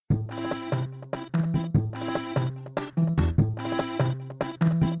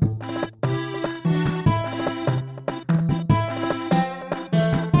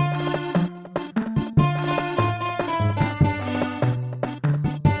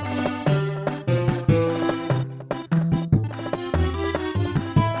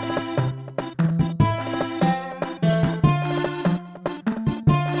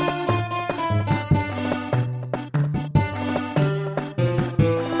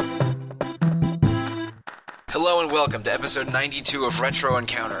Hello and welcome to episode 92 of Retro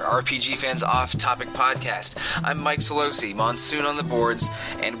Encounter, RPG Fans Off-Topic Podcast. I'm Mike Solosi, Monsoon on the boards,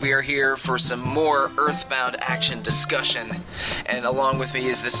 and we are here for some more Earthbound action discussion. And along with me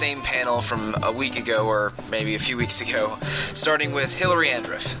is the same panel from a week ago, or maybe a few weeks ago, starting with Hillary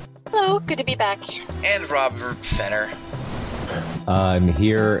Andriff. Hello, good to be back. And Robert Fenner. I'm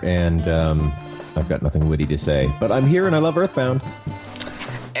here, and I've got nothing witty to say, but I'm here and I love Earthbound.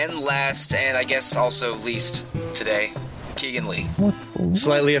 And last, and I guess also least today, Keegan Lee.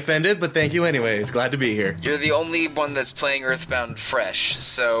 Slightly offended, but thank you anyways. Glad to be here. You're the only one that's playing Earthbound fresh,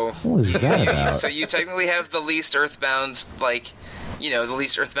 so... What was that about? So you technically have the least Earthbound, the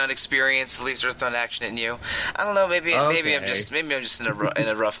least Earthbound experience, the least Earthbound action in you. I don't know, maybe I'm just in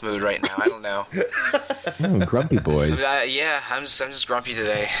a rough mood right now. I don't know. Grumpy boys. I'm just grumpy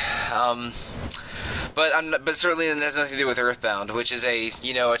today. But certainly it has nothing to do with Earthbound, which is a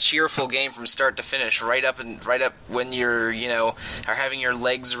cheerful game from start to finish, right up when you're are having your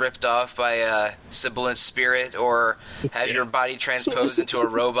legs ripped off by a sibilant spirit or have your body transposed into a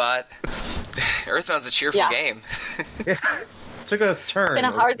robot. Earthbound's a cheerful game. Yeah. Took a turn. It's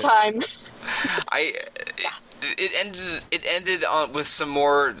been a hard time. It ended on with some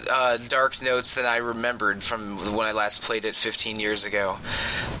more dark notes than I remembered from when I last played it 15 years ago.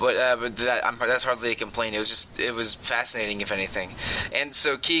 But that's hardly a complaint. It was fascinating, if anything. And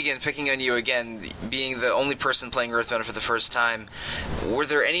so, Keegan, picking on you again, being the only person playing Earthbound for the first time, were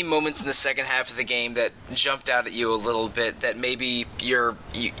there any moments in the second half of the game that jumped out at you a little bit that maybe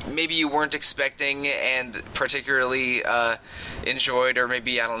you weren't expecting and particularly enjoyed, or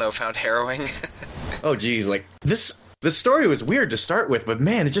maybe found harrowing? Oh, geez, this story was weird to start with, but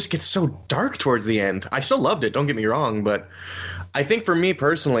man, it just gets so dark towards the end. I still loved it, don't get me wrong, but I think for me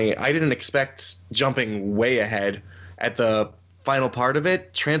personally, I didn't expect jumping way ahead at the final part of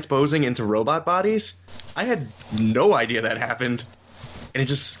it, transposing into robot bodies. I had no idea that happened, and it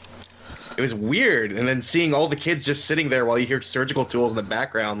was weird. And then seeing all the kids just sitting there while you hear surgical tools in the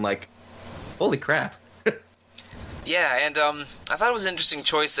background, holy crap. Yeah, and I thought it was an interesting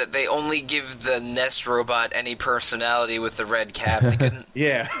choice that they only give the Nest robot any personality with the red cap. They couldn't.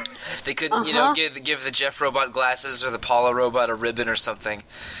 Yeah. They couldn't, give the Jeff robot glasses or the Paula robot a ribbon or something.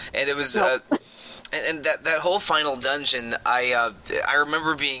 And it was, and that whole final dungeon, I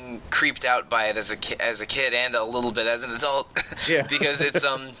remember being creeped out by it as a kid and a little bit as an adult. Yeah. Because it's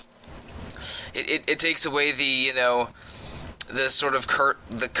it takes away the the sort of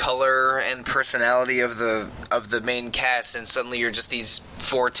the color and personality of the main cast, and suddenly you're just these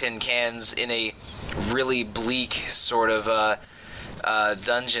 4 tin cans in a really bleak sort of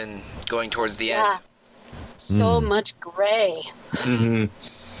dungeon going towards the end. So much gray. Mm-hmm.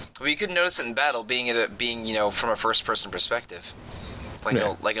 Well, you could notice it in battle, being from a first-person perspective, like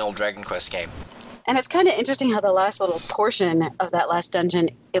an old Dragon Quest game. And it's kind of interesting how the last little portion of that last dungeon,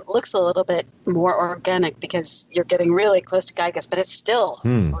 it looks a little bit more organic because you're getting really close to Gygas, but it's still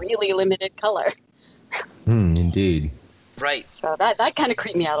really limited color. Indeed. Right. So that kind of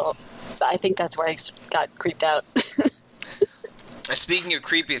creeped me out a little. I think that's where I got creeped out. Speaking of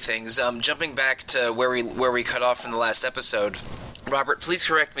creepy things, jumping back to where we cut off in the last episode, Robert, please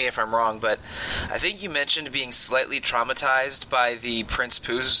correct me if I'm wrong, but I think you mentioned being slightly traumatized by the Prince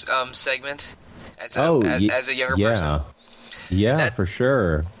Pooh's segment. As a younger person. Yeah, for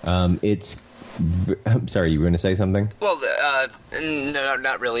sure. I'm sorry, you were going to say something? Well, no,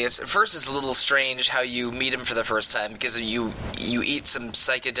 not really. It's a little strange how you meet him for the first time, because you eat some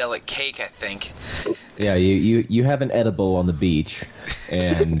psychedelic cake, I think. Yeah, you have an edible on the beach,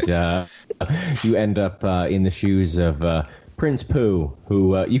 and you end up in the shoes of Prince Pooh,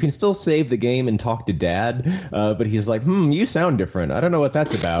 who you can still save the game and talk to Dad, but he's like, you sound different. I don't know what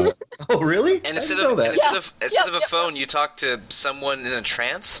that's about. Oh, really? And instead of a phone, you talk to someone in a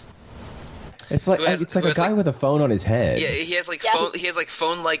trance. It's like a guy with a phone on his head. Yeah, he has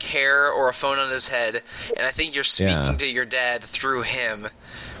phone-like hair or a phone on his head, and I think you're speaking to your dad through him.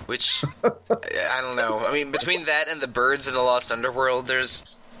 Which I don't know. I mean, between that and the birds in the Lost Underworld,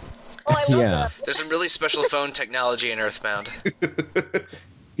 there's some really special phone technology in Earthbound.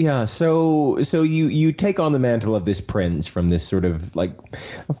 Yeah, so you take on the mantle of this prince from this sort of like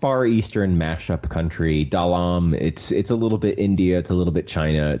a Far Eastern mashup country, Dalam. It's a little bit India, it's a little bit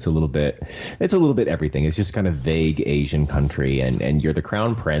China, it's a little bit everything. It's just kind of vague Asian country, and you're the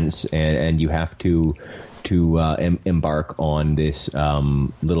crown prince, and you have to embark on this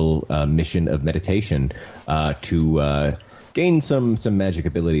little mission of meditation to gain some magic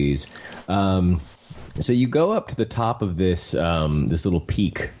abilities. So you go up to the top of this this little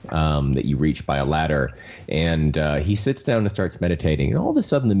peak that you reach by a ladder, and he sits down and starts meditating. And all of a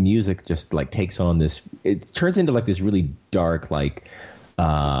sudden, the music just like takes on this. It turns into like this really dark, like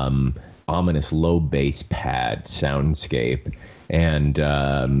ominous low bass pad soundscape. And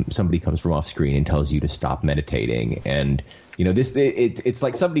somebody comes from off screen and tells you to stop meditating. And you know, it's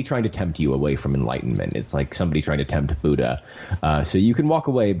like somebody trying to tempt you away from enlightenment. It's like somebody trying to tempt Buddha. So you can walk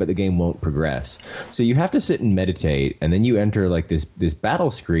away, but the game won't progress. So you have to sit and meditate, and then you enter like this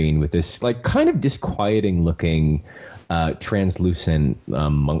battle screen with this like kind of disquieting looking translucent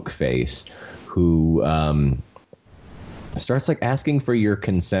monk face who starts like asking for your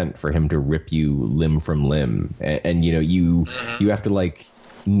consent for him to rip you limb from limb. And you know, you have to like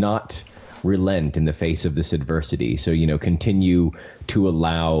not relent in the face of this adversity. So, you know, continue to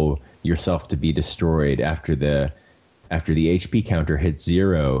allow yourself to be destroyed after the HP counter hits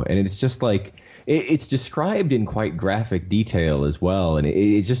 0. And it's just like, it's described in quite graphic detail as well. And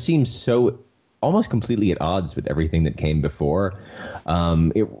it just seems so almost completely at odds with everything that came before.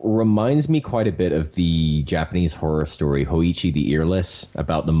 It reminds me quite a bit of the Japanese horror story Hoichi the Earless,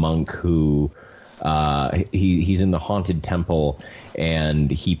 about the monk who he's in the haunted temple, and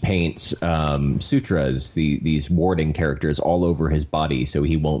he paints sutras, these warding characters, all over his body so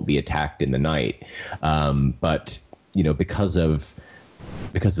he won't be attacked in the night. But you know, because of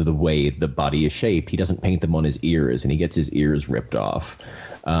the way the body is shaped, he doesn't paint them on his ears, and he gets his ears ripped off.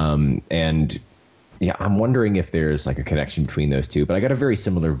 And yeah, I'm wondering if there's like a connection between those two, but I got a very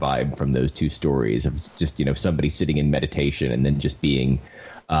similar vibe from those two stories of just, you know, somebody sitting in meditation and then just being,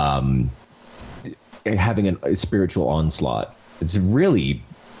 having a spiritual onslaught. It's really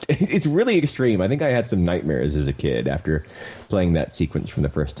extreme. I think I had some nightmares as a kid after playing that sequence from the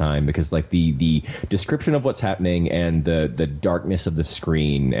first time, because like the description of what's happening and the darkness of the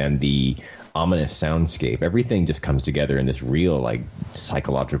screen and the ominous soundscape, everything just comes together in this real like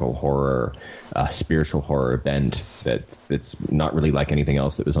psychological horror, spiritual horror bent that's not really like anything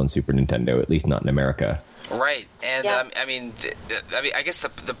else that was on Super Nintendo, at least not in America. Right, and yeah. I mean, I guess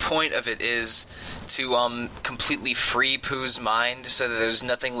the point of it is to completely free Pooh's mind, so that there's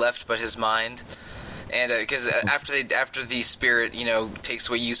nothing left but his mind. And because after the spirit, you know, takes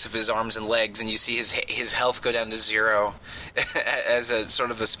away use of his arms and legs, and you see his health go down to 0 as a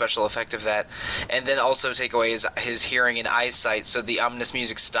sort of a special effect of that, and then also take away his hearing and eyesight, so the ominous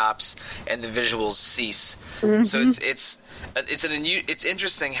music stops and the visuals cease. Mm-hmm. So it's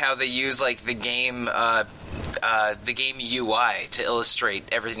interesting how they use like the game UI to illustrate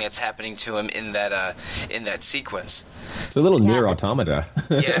everything that's happening to him in that sequence. It's a little Nier Automata.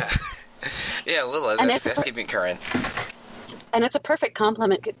 Yeah. Yeah, a little. That's keeping current. And it's a perfect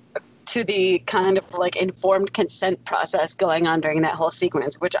complement to the kind of like informed consent process going on during that whole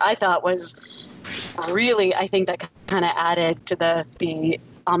sequence, which I thought was really, I think that kind of added to the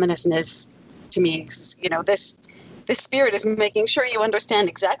ominousness to me. You know, this spirit is making sure you understand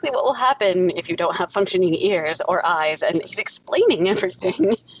exactly what will happen if you don't have functioning ears or eyes, and he's explaining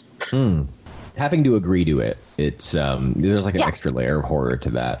everything. Having to agree to it, it's there's like an extra layer of horror to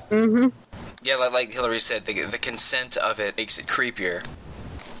that. Mm-hmm. Yeah, like Hillary said, the consent of it makes it creepier.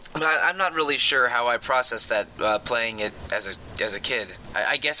 But I'm not really sure how I processed that playing it as a kid.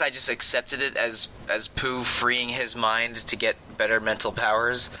 I guess I just accepted it as Pooh freeing his mind to get better mental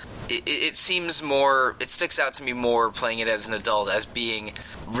powers. It seems more. It sticks out to me more playing it as an adult, as being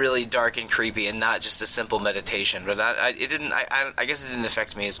really dark and creepy, and not just a simple meditation. But I guess it didn't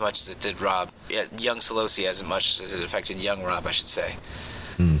affect me as much as it did Rob. Yeah, young Solosi as much as it affected young Rob, I should say.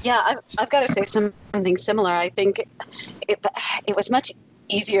 Yeah, I've got to say something similar. I think it was much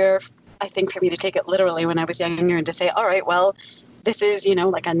easier, I think, for me to take it literally when I was younger and to say, all right, well, this is, you know,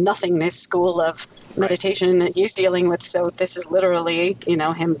 like a nothingness school of meditation that he's dealing with. So this is literally, you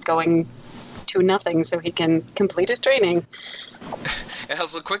know, him going to nothing so he can complete his training. And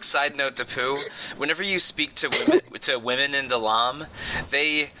also, a quick side note to Pooh: whenever you speak to women in Dalam,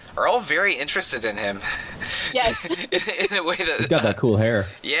 they are all very interested in him. Yes, in a way that he's got that cool hair.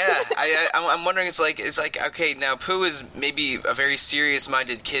 Yeah, I'm wondering. It's like okay, now Pooh is maybe a very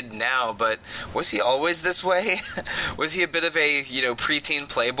serious-minded kid now, but was he always this way? Was he a bit of a preteen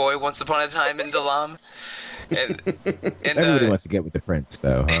playboy once upon a time in Dalam? And everybody wants to get with the prince,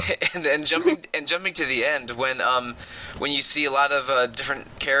 though. Huh? and jumping to the end, when you see a lot of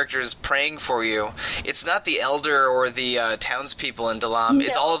different characters praying for you, it's not the elder or the townspeople in Dalam. No.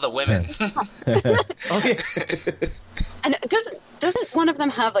 It's all of the women. Okay. And doesn't one of them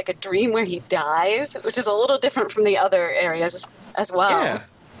have like a dream where he dies, which is a little different from the other areas as well? Yeah,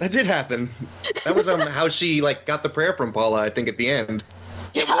 that did happen. That was how she got the prayer from Paula, I think, at the end.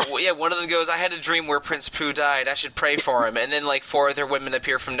 Yeah, one of them goes, I had a dream where Prince Pooh died. I should pray for him. And then, like, 4 other women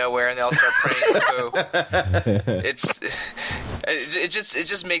appear from nowhere, and they all start praying for Pooh. It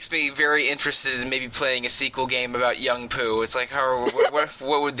just makes me very interested in maybe playing a sequel game about young Pooh. It's like,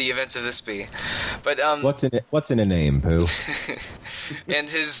 what would the events of this be? But what's in a name, Pooh? and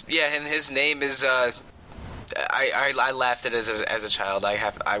his name is I laughed at it as a child.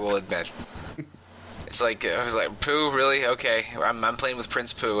 I will admit. It's like, I was like, Pooh, really? Okay, I'm playing with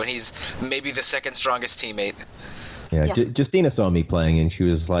Prince Pooh, and he's maybe the second strongest teammate. Yeah. Justina saw me playing, and she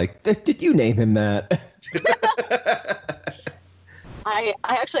was like, "Did you name him that?" I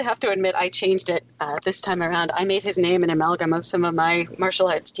actually have to admit I changed it this time around. I made his name an amalgam of some of my martial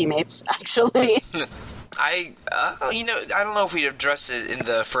arts teammates, actually. I don't know if we addressed it in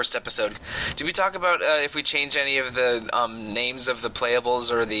the first episode. Did we talk about if we change any of the names of the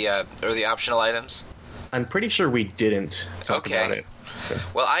playables or the optional items? I'm pretty sure we didn't talk about it.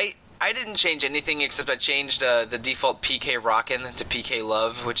 Well, I didn't change anything except I changed the default PK Rockin' to PK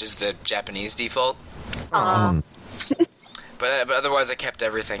Love, which is the Japanese default. But otherwise, I kept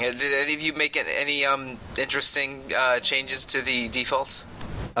everything. Did any of you make any interesting changes to the defaults?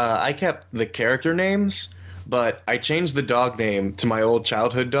 I kept the character names, but I changed the dog name to my old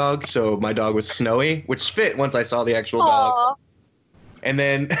childhood dog, so my dog was Snowy, which fit once I saw the actual dog. And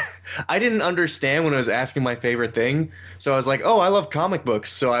then I didn't understand when I was asking my favorite thing, so I was like, oh, I love comic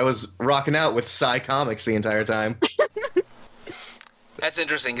books, so I was rocking out with Psy Comics the entire time. That's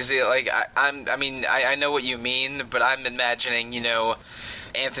interesting, because like, I know what you mean, but I'm imagining,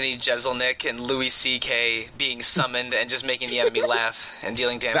 Anthony Jeselnik and Louis C.K. being summoned and just making the enemy laugh and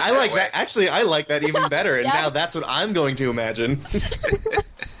dealing damage. I like that. Actually, I like that even better, and now that's what I'm going to imagine.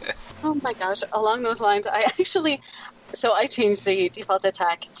 Oh my gosh, along those lines, I changed the default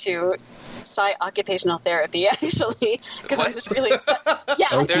attack to Psy Occupational Therapy, actually, because I'm just really excited. Yeah,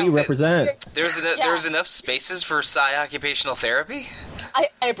 OT represent. There's enough spaces for Psy Occupational Therapy? I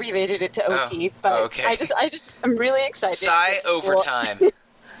abbreviated it to OT, but okay. I'm really excited. Psy Overtime.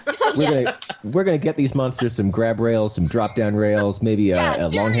 We're gonna get these monsters some grab rails, some drop down rails, maybe a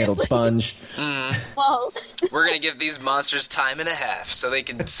long handled sponge. Well, we're gonna give these monsters time and a half so they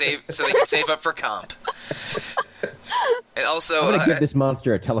can save up for comp. And also, I'm gonna give this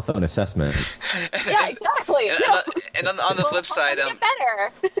monster a telephone assessment. Yeah, exactly. And on the flip side,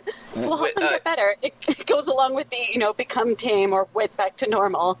 we'll help them get better. It goes along with the become tame or wit back to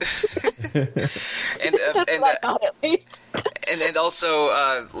normal. And that's what I thought, at least. And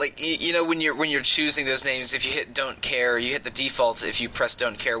also, when you're choosing those names, if you hit don't care, you hit the default if you press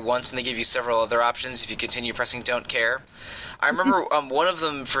don't care once, and they give you several other options if you continue pressing don't care. I remember one of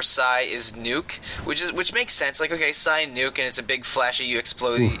them for Psy is Nuke, which makes sense. Like, okay, Psy Nuke, and it's a big flashy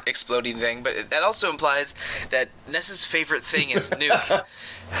exploding thing, but that also implies that Ness's favorite thing is Nuke.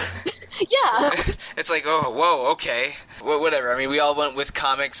 Yeah. It's like, oh, whoa, okay. Whatever. I mean, we all went with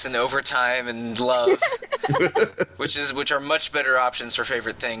comics and overtime and love, which are much better options for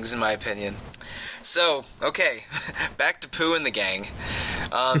favorite things, in my opinion. So, okay, back to Pooh and the gang.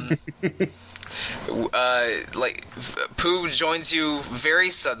 Pooh joins you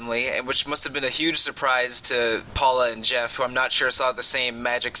very suddenly, and which must have been a huge surprise to Paula and Jeff, who I'm not sure saw the same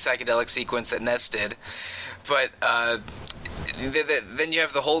magic psychedelic sequence that Ness did. But then you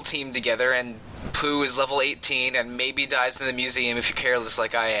have the whole team together, and Pooh is level 18 and maybe dies in the museum if you're careless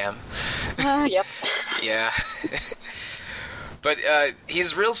like I am. Yep. Yeah. But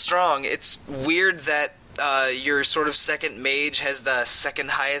he's real strong. It's weird that your sort of second mage has the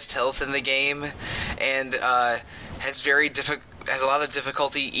second highest health in the game, and has a lot of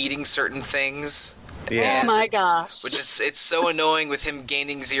difficulty eating certain things. Yeah. Oh my gosh! It's so annoying with him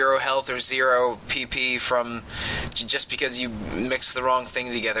gaining 0 health or 0 PP from just because you mix the wrong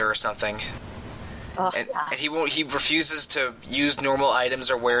thing together or something. Oh, and he refuses to use normal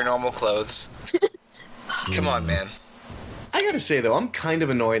items or wear normal clothes. Come on, man. I gotta say, though, I'm kind of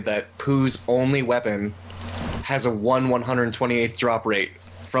annoyed that Pooh's only weapon has a 1/128th drop rate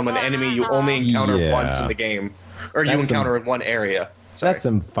from an enemy you only encounter once in the game. Or you encounter in one area. Sorry. That's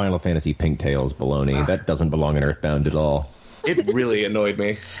some Final Fantasy Pinktails baloney. That doesn't belong in Earthbound at all. It really annoyed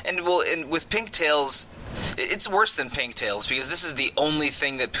me. And with Pinktails, it's worse than Pinktails, because this is the only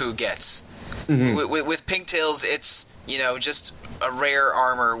thing that Pooh gets. Mm-hmm. With Pinktails, it's, just a rare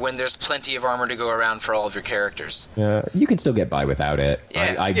armor when there's plenty of armor to go around for all of your characters. You can still get by without it.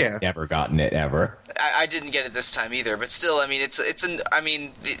 Yeah. I've never gotten it, ever. I didn't get it this time either, but still, I mean,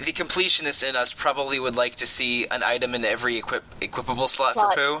 the completionist in us probably would like to see an item in every equipable slot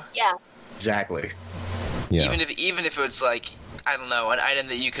for Pooh. Yeah. Exactly. Yeah. Even if it's like, I don't know, an item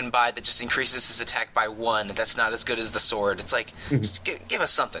that you can buy that just increases his attack by 1. That's not as good as the sword. It's like, just give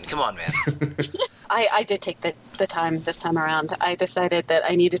us something. Come on, man. I did take the time this time around. I decided that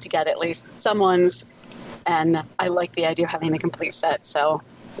I needed to get at least someone's, and I like the idea of having the complete set, so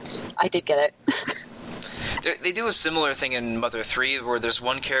I did get it. They do a similar thing in Mother 3, where there's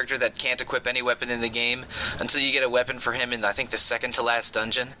one character that can't equip any weapon in the game until you get a weapon for him in, I think, the second to last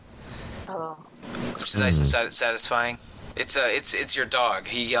dungeon. Oh. Which is nice and satisfying. It's your dog.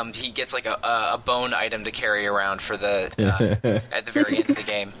 He gets like a bone item to carry around for the at the very end of the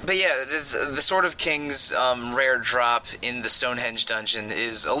game. But yeah, the Sword of Kings rare drop in the Stonehenge dungeon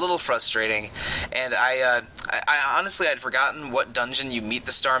is a little frustrating, and I honestly I'd forgotten what dungeon you meet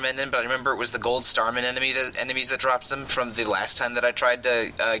the Starmen in, but I remember it was the Gold Starmen enemies that dropped them from the last time that I tried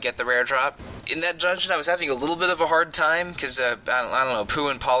to get the rare drop. In that dungeon, I was having a little bit of a hard time because I don't know, Pooh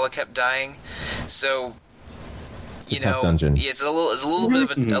and Paula kept dying, so. Dungeon. Yeah, it's a little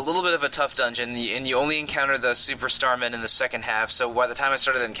bit of a tough dungeon, and you only encounter the Super Starmen in the second half. So by the time I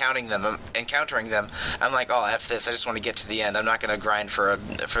started encountering them, I'm like, oh, F this! I just want to get to the end. I'm not going to grind for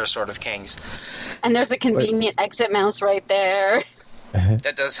a Sword of Kings. And there's a convenient exit mouse right there.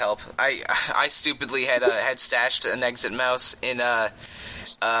 That does help. I stupidly had stashed an exit mouse in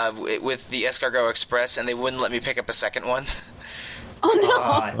with the Escargot Express, and they wouldn't let me pick up a second one. Oh no!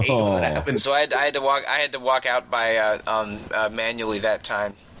 I hate when that happens. So I had to walk out by manually that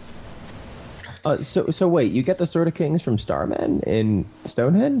time. So wait, you get the Sword of Kings from Starman in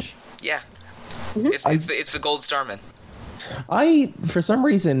Stonehenge? Yeah, it's the Gold Starman. For some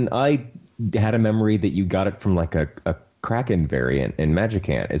reason, I had a memory that you got it from like a Kraken variant in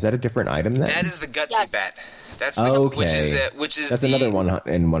Magicant. Is that a different item then? That is the Gutsy Yes. Bat. That's the which is that's another one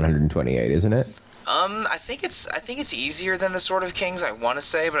in 128, isn't it? I think it's easier than the Sword of Kings. I want to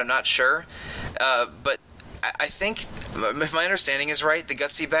say, but I'm not sure. But I think, if my understanding is right, the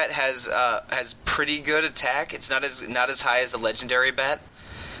Gutsy Bat has pretty good attack. It's not as high as the Legendary Bat,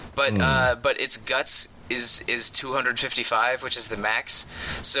 but its guts is 255, which is the max.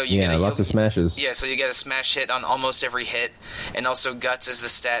 So lots of smashes. Yeah, so you get a smash hit on almost every hit, and also guts is the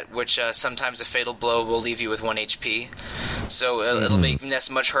stat which sometimes a fatal blow will leave you with 1 HP. So it'll make Ness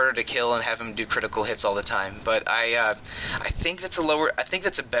much harder to kill and have him do critical hits all the time. But I think that's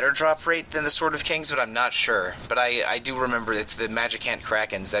a better drop rate than the Sword of Kings, but I'm not sure. But I do remember it's the Magicant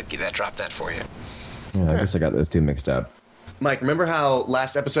Krakens that drop that for you. Yeah, I guess I got those two mixed up. Mike, remember how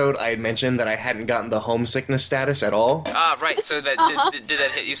last episode I had mentioned that I hadn't gotten the homesickness status at all? Ah, right. So that did that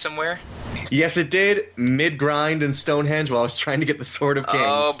hit you somewhere? Yes, it did. Mid-grind in Stonehenge while I was trying to get the Sword of Kings.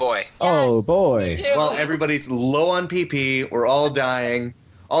 Oh, boy. Yes, Oh boy! me too. While everybody's low on PP, we're all dying.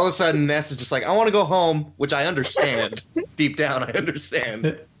 All of a sudden, Ness is just like, I want to go home, which I understand. Deep down, I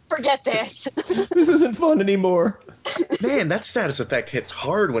understand. Forget this. This isn't fun anymore. Man, that status effect hits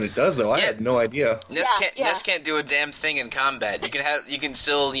hard when it does, though. I Yeah. had no idea. Ness can't do a damn thing in combat. You can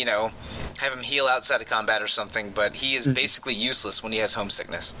still, have him heal outside of combat or something, but he is basically useless when he has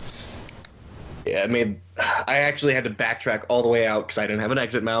homesickness. Yeah, I actually had to backtrack all the way out because I didn't have an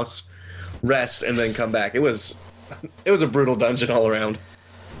exit mouse, rest, and then come back. It was a brutal dungeon all around.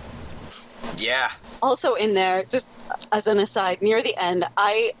 Yeah. Also in there, just as an aside, near the end,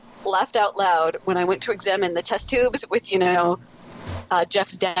 I laughed out loud when I went to examine the test tubes with,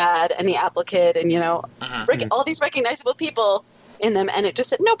 Jeff's dad and the Apple Kid and, all these recognizable people in them, and it just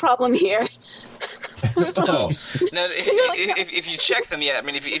said, no problem here. It was like, Now, if you check them, yeah, I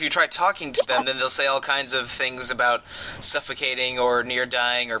mean, if you try talking to them, then they'll say all kinds of things about suffocating or near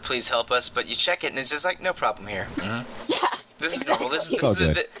dying or please help us, but you check it and it's just like, no problem here. yeah. This is normal. This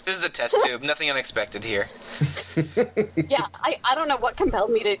is a test tube. Nothing unexpected here. Yeah, I don't know what compelled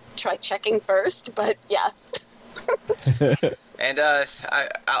me to try checking first, but yeah. And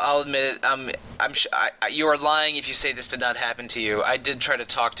I'll admit it. You are lying if you say this did not happen to you. I did try to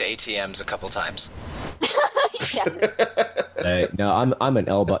talk to ATMs a couple times. Yeah. No, I'm an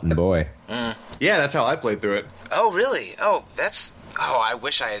L button boy. Yeah, that's how I played through it. Oh, really? Oh, I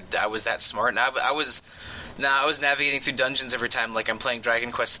wish I was that smart. I was navigating through dungeons every time, like I'm playing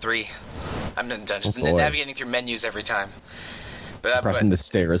Dragon Quest III. I'm in dungeons, Oh, boy. navigating through menus every time. But Pressing the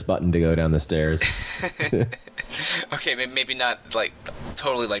stairs button to go down the stairs. okay, maybe not like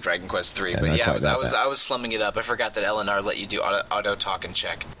totally like Dragon Quest III, Yeah, but not yeah, quite that I was slumming it up. I forgot that LNR let you do auto talk and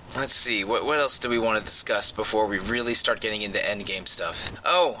check. Let's see, what else do we want to discuss before we really start getting into endgame stuff?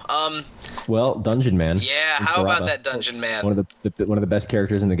 Oh, Well, Dungeon Man. yeah, It's how about Baraba. that Dungeon Man? One of the best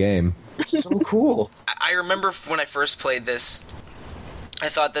characters in the game. So cool. I remember when I first played this, I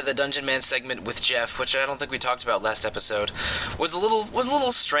thought that the Dungeon Man segment with Jeff, which I don't think we talked about last episode, was a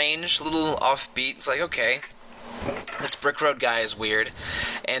little strange, a little offbeat. It's like, okay, This Brick Road guy is weird,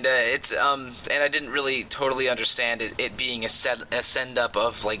 and and I didn't really totally understand it being a send up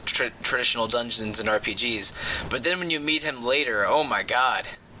of like traditional dungeons and RPGs. But then when you meet him later, oh my god,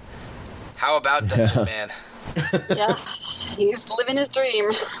 how about Dungeon Man? Yeah, he's living his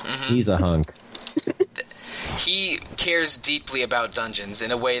dream. Mm-hmm. He's a hunk. He cares deeply about dungeons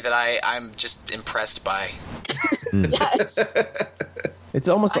in a way that I'm just impressed by. Yes. It's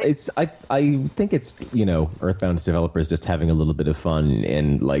almost I think it's, you know, Earthbound's developers just having a little bit of fun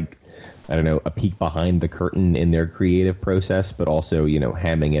and, like, I don't know, a peek behind the curtain in their creative process, but also, you know,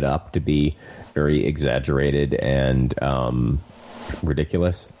 hamming it up to be very exaggerated and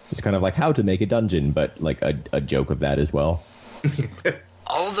ridiculous. It's kind of like How to Make a Dungeon, but like a joke of that as well.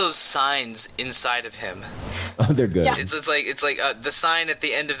 All of those signs inside of him. Oh, they're good. Yeah. It's like the sign at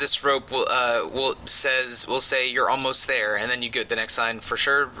the end of this rope will say you're almost there, and then you get the next sign for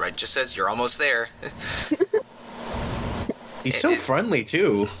sure. Right, just says you're almost there. He's so friendly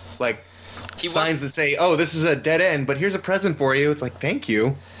too. Like signs that say, "Oh, this is a dead end, but here's a present for you." It's like, thank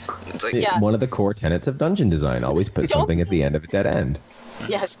you. It's like One of the core tenets of dungeon design: always put something at the end of a dead end.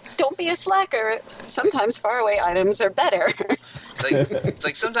 Yes, don't be a slacker. Sometimes faraway items are better. It's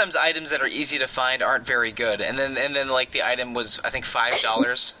like sometimes items that are easy to find aren't very good, and then like the item was, I think,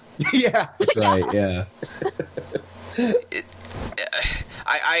 $5. Yeah. That's right. Yeah.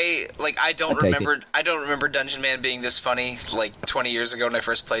 I don't remember Dungeon Man being this funny like 20 years ago when I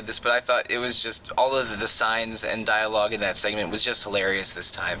first played this, but I thought it was just all of the signs and dialogue in that segment was just hilarious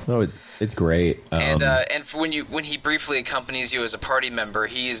this time. Oh, it's great. And for when he briefly accompanies you as a party member,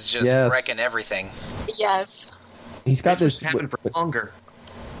 he's just wrecking everything. Yes. He's got this happened for longer.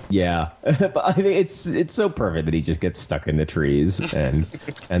 Yeah, but I think it's so perfect that he just gets stuck in the trees, and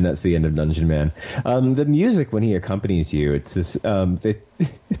that's the end of Dungeon Man. The music when he accompanies you, it's this.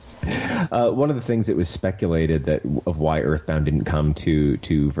 It's one of the things that was speculated of why Earthbound didn't come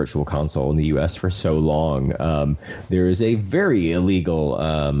to Virtual Console in the U.S. for so long. There is a very illegal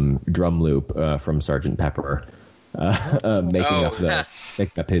drum loop from Sgt. Pepper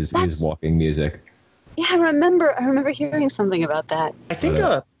making up his walking music. Yeah, I remember hearing something about that. I think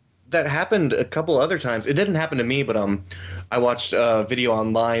that happened a couple other times. It didn't happen to me, but I watched a video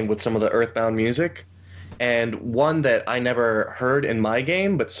online with some of the Earthbound music, and one that I never heard in my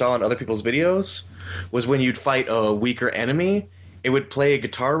game but saw in other people's videos was when you'd fight a weaker enemy, it would play a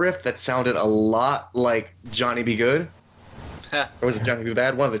guitar riff that sounded a lot like Johnny B. Good. Or was it Johnny B.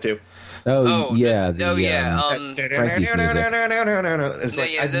 Bad? One of the two. Oh yeah. Frankie's music.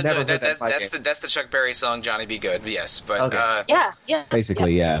 That's the Chuck Berry song Johnny B. Good. Yes, but okay. Yeah.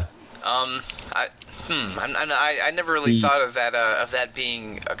 Basically, yeah. I never really thought of that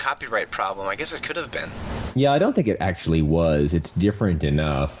being a copyright problem. I guess it could have been. Yeah, I don't think it actually was. It's different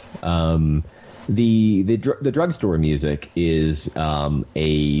enough. The drugstore music is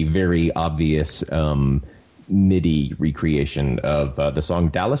a very obvious MIDI recreation of the song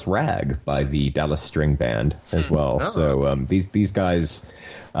Dallas Rag by the Dallas String Band as well. Oh. So these guys,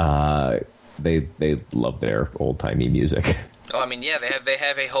 they love their old-timey music. Oh, I mean, yeah, they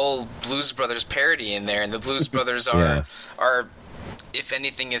have a whole Blues Brothers parody in there, and the Blues Brothers are if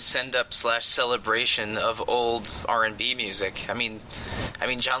anything, a send-up / celebration of old R&B music. I mean,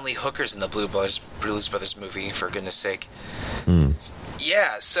 John Lee Hooker's in the Blues Brothers movie, for goodness sake.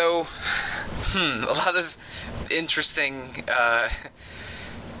 Yeah, so a lot of interesting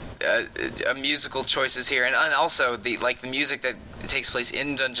musical choices here, and also the music that takes place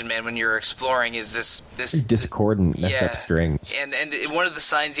in Dungeon Man when you're exploring is this discordant, messed up strings, and one of the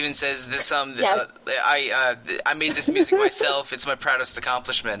signs even says this Yes. I made this music myself. It's my proudest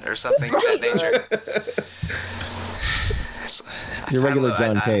accomplishment, or something of that nature. Your regular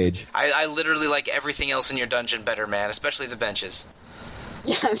John Cage. I literally like everything else in your dungeon better, man, especially the benches.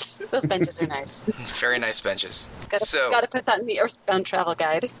 Yes, those benches are nice. Very nice benches. Gotta put that in the Earthbound travel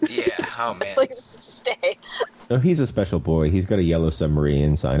guide. Yeah, oh man. Best places to stay. Oh, he's a special boy. He's got a yellow submarine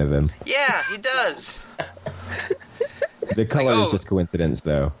inside of him. Yeah, he does. The color is just coincidence,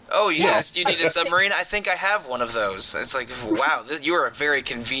 though. Oh, you need a submarine? I think I have one of those. It's like, wow, you are a very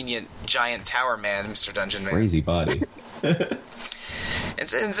convenient giant tower man, Mr. Dungeon Man. Crazy body.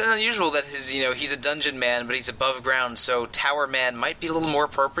 It's unusual that he's a dungeon man, but he's above ground, so tower man might be a little more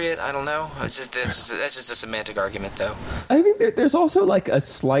appropriate. I don't know. That's just a semantic argument, though. I think there's also like a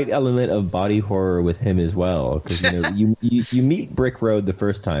slight element of body horror with him as well, because you meet Brick Road the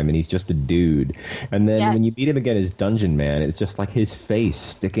first time and he's just a dude, and then when you meet him again as Dungeon Man, it's just like his face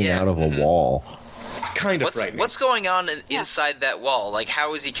sticking out of a wall. kind of frightening. What's going on inside that wall? Like,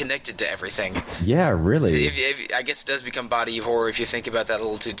 how is he connected to everything? Yeah, really. If I guess it does become body of horror if you think about that a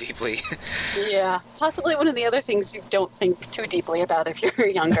little too deeply. Yeah, possibly one of the other things you don't think too deeply about if you're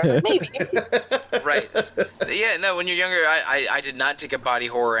younger, but maybe. Right. Yeah, no, when you're younger, I did not take a body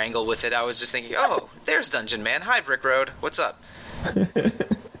horror angle with it. I was just thinking, oh, there's Dungeon Man. Hi, Brick Road. What's up?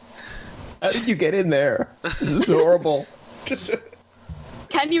 How did you get in there? This is horrible.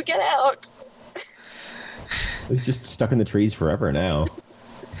 Can you get out? He's just stuck in the trees forever now.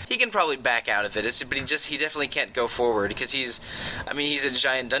 He can probably back out of it, but he definitely can't go forward because he's a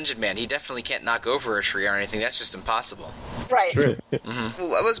giant dungeon man. He definitely can't knock over a tree or anything. That's just impossible. Right. Sure. Mm-hmm.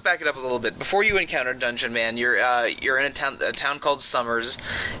 Well, let's back it up a little bit. Before you encounter Dungeon Man, you're in a town called Summers,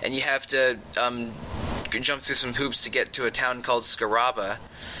 and you have to jump through some hoops to get to a town called Scaraba.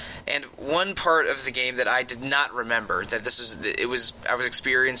 And one part of the game that I did not remember, that I was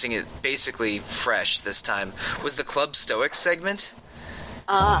experiencing it basically fresh this time, was the Club Stoic segment.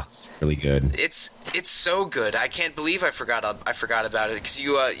 It's really good. It's so good. I can't believe I forgot about it because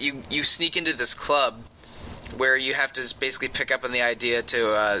you sneak into this club where you have to basically pick up on the idea to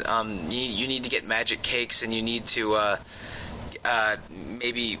you need to get magic cakes, and you need to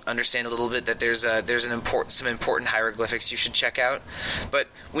maybe understand a little bit that there's some important hieroglyphics you should check out. But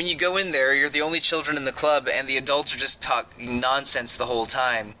when you go in there, you're the only children in the club, and the adults are just talking nonsense the whole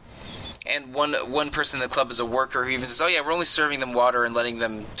time. And one person in the club is a worker who even says, "Oh yeah, we're only serving them water and letting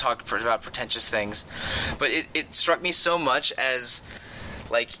them talk about pretentious things." But it struck me so much as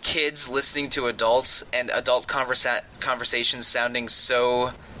like kids listening to adults and adult conversations sounding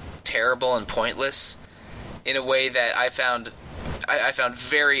so terrible and pointless in a way that I found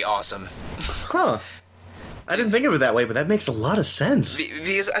very awesome. Huh. I didn't think of it that way, but that makes a lot of sense.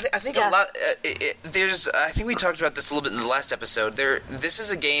 Because I think a lot. I think we talked about this a little bit in the last episode. This is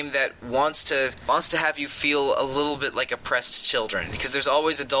a game that wants to have you feel a little bit like oppressed children, because there's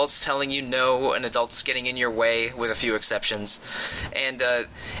always adults telling you no, and adults getting in your way, with a few exceptions, and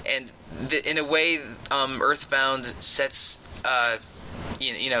in a way, Earthbound sets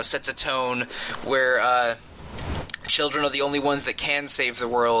sets a tone where. Children are the only ones that can save the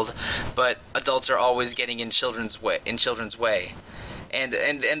world, but adults are always getting in children's way. And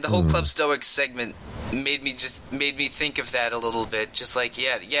the whole Club Stoic segment made me think of that a little bit. Just like,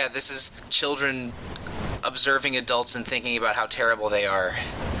 yeah, this is children observing adults and thinking about how terrible they are.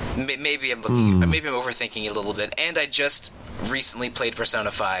 Maybe I'm overthinking it a little bit. And I just recently played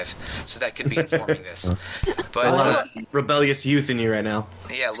Persona 5, so that could be informing this. But a lot of rebellious youth in you right now.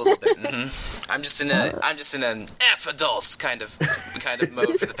 Yeah, a little bit. Mm-hmm. I'm just in an F adults kind of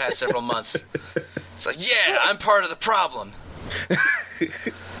mode for the past several months. It's like, yeah, I'm part of the problem.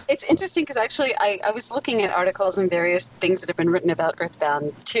 It's interesting because actually I was looking at articles and various things that have been written about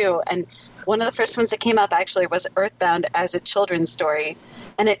Earthbound too, and one of the first ones that came up actually was Earthbound as a children's story,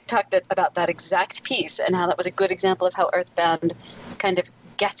 and it talked about that exact piece and how that was a good example of how Earthbound kind of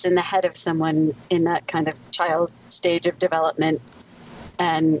gets in the head of someone in that kind of child stage of development,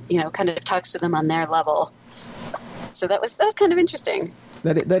 and kind of talks to them on their level. So that was kind of interesting.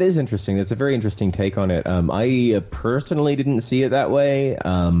 That is interesting. That's a very interesting take on it. I personally didn't see it that way.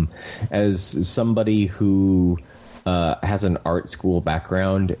 As somebody who has an art school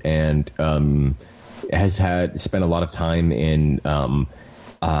background and has spent a lot of time in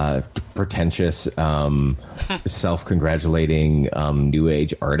pretentious, self-congratulating New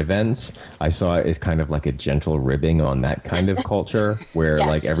Age art events, I saw it as kind of like a gentle ribbing on that kind of culture, where Yes.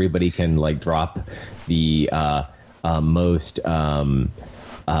 like everybody can like drop the most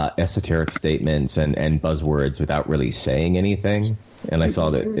esoteric statements and buzzwords without really saying anything. And I saw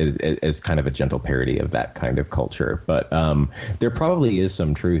that as kind of a gentle parody of that kind of culture. But there probably is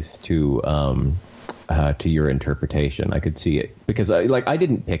some truth to your interpretation. I could see it because I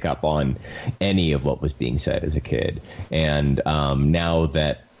didn't pick up on any of what was being said as a kid, and now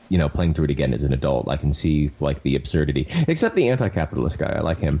that playing through it again as an adult, I can see like the absurdity. Except the anti-capitalist guy, I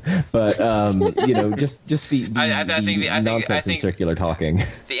like him, but just the nonsense and circular talking.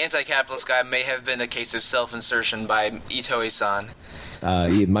 The anti-capitalist guy may have been a case of self-insertion by Itoi-san.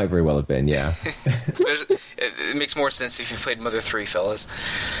 It might very well have been, yeah. It makes more sense if you played Mother 3, fellas.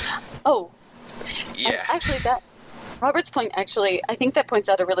 Oh, Yeah. and actually, that Robert's point, actually, I think that points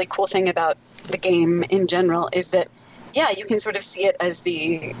out a really cool thing about the game in general, is that, yeah, you can sort of see it as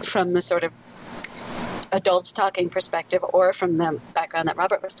from the sort of adults talking perspective, or from the background that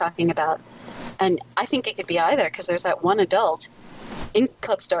Robert was talking about. And I think it could be either, because there's that one adult in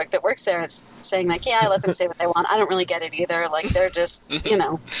Club Stoic that works there and saying like, yeah, I let them say what they want. I don't really get it either. Like, they're just,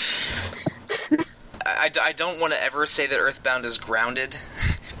 I don't want to ever say that Earthbound is grounded,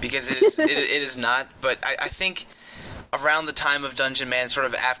 because it is not. But I think around the time of Dungeon Man, sort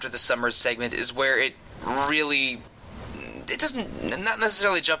of after the summer segment, is where it really... It doesn't, not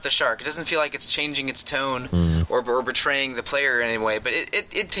necessarily jump the shark. It doesn't feel like it's changing its tone or betraying the player in any way, but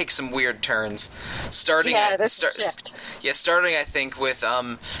it takes some weird turns. Starting, shift. Yeah, starting I think with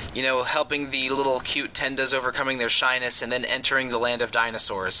helping the little cute Tendas overcoming their shyness, and then entering the land of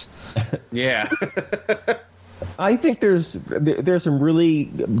dinosaurs. Yeah. I think there's some really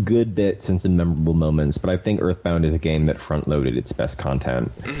good bits and some memorable moments, but I think Earthbound is a game that front-loaded its best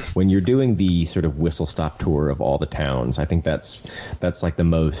content. When you're doing the sort of whistle-stop tour of all the towns, I think that's like the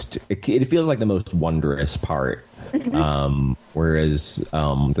most... It feels like the most wondrous part. Whereas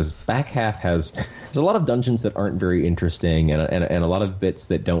this back half has a lot of dungeons that aren't very interesting and a lot of bits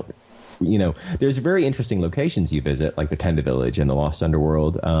that don't... there's very interesting locations you visit, like the Tenda Village and the Lost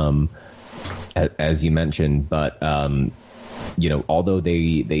Underworld, as you mentioned, but although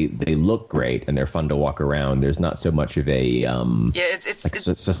they look great and they're fun to walk around, there's not so much of a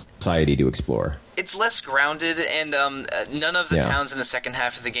society to explore. It's less grounded, and none of the towns in the second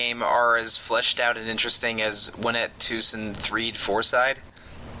half of the game are as fleshed out and interesting as Gwinnett, Toos, and Threed Fourside.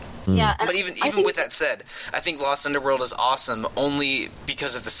 Yeah, but even with that said, I think Lost Underworld is awesome only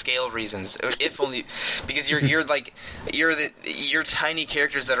because of the scale reasons. If only because you're tiny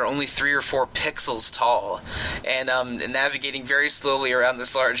characters that are only 3 or 4 pixels tall, and navigating very slowly around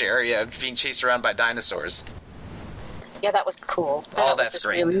this large area, being chased around by dinosaurs. Yeah, that was cool. That's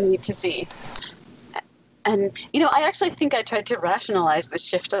great. Really neat to see. And I actually think I tried to rationalize the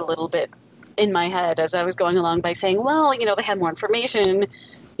shift a little bit in my head as I was going along by saying, well, they had more information.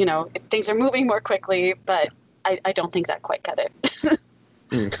 Things are moving more quickly, but I don't think that quite cut it.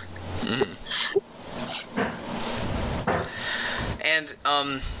 And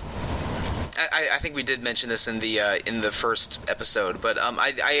I think we did mention this in the first episode, but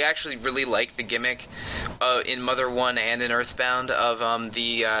I actually really like the gimmick in Mother 1 and in Earthbound of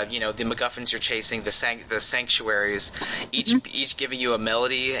the MacGuffins you're chasing, the sanctuaries, each giving you a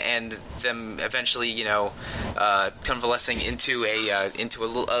melody, and them eventually convalescing into a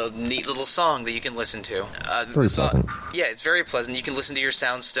neat little song that you can listen to. Very pleasant. Yeah, it's very pleasant. You can listen to your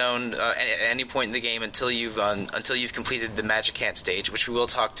Soundstone at any point in the game until you've completed the Magicant stage, which we will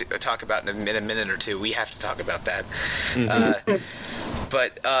talk about in a minute or two. We have to talk about that.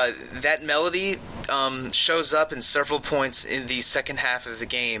 But that melody shows up in several points in the second half of the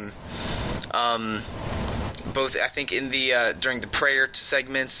game. Both, I think, in the during the prayer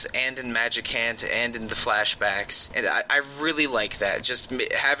segments and in Magicant and in the flashbacks, and I really like that. Just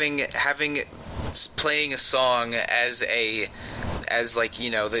having playing a song as the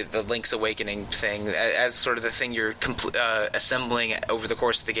Link's Awakening thing, as sort of the thing you're assembling over the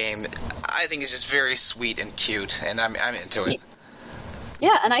course of the game, I think is just very sweet and cute, and I'm into it.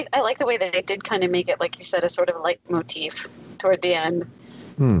 Yeah, and I like the way that they did kind of make it, like you said, a sort of leitmotif toward the end.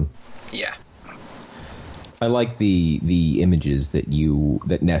 Yeah. I like the images that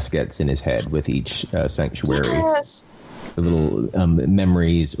Ness gets in his head with each sanctuary. Yes. The little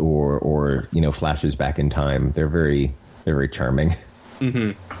memories or flashes back in time. They're very charming.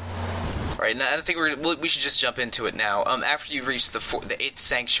 All right, now I think we should just jump into it now. After you reach the 8th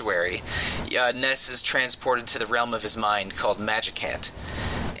sanctuary, Ness is transported to the realm of his mind called Magicant,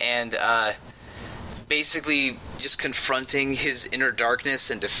 and basically just confronting his inner darkness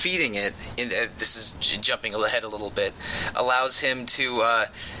and defeating it, this is jumping ahead a little bit, allows him to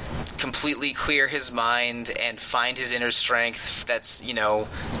completely clear his mind and find his inner strength that's,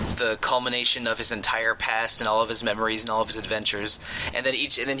 the culmination of his entire past and all of his memories and all of his adventures. And then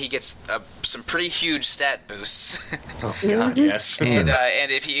he gets some pretty huge stat boosts. Oh God, yes. And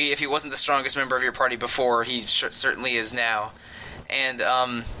if he wasn't the strongest member of your party before, he certainly is now. And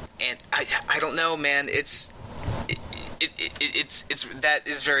I don't know, man. It's that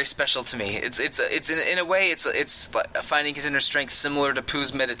is very special to me. It's in a way it's finding his inner strength similar to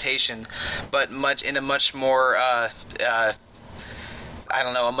Pooh's meditation, but in a much more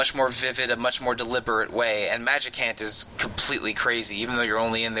a much more vivid, a much more deliberate way. And Magicant is completely crazy, even though you're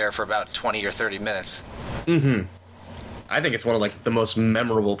only in there for about 20 or 30 minutes. I think it's one of the most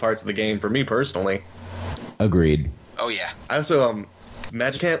memorable parts of the game for me personally. Agreed. Oh yeah. I also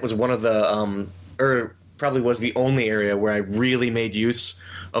Magicant was one of the probably was the only area where I really made use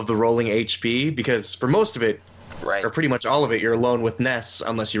of the rolling HP, because for most of it, right, or pretty much all of it, you're alone with Ness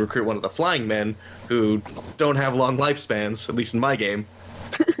unless you recruit one of the flying men who don't have long lifespans, at least in my game.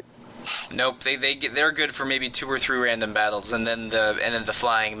 Nope, they're good for maybe 2 or 3 random battles, and then the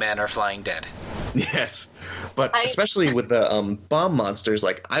flying men are flying dead. Yes, but especially with the bomb monsters,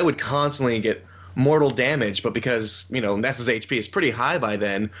 I would constantly get mortal damage, but because, Ness's HP is pretty high by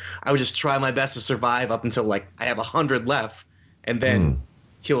then, I would just try my best to survive up until, like, I have 100 left, and then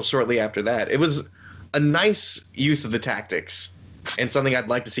heal shortly after that. It was a nice use of the tactics, and something I'd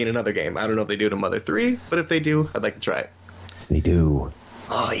like to see in another game. I don't know if they do it in Mother 3, but if they do, I'd like to try it. They do.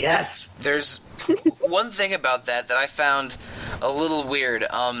 Oh, yes! There's one thing about that I found a little weird.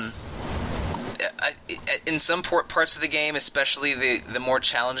 In some parts of the game, especially the more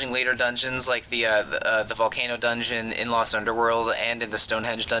challenging later dungeons, like the volcano dungeon in Lost Underworld and in the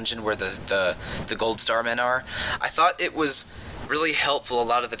Stonehenge dungeon where the Gold Star men are, I thought it was really helpful a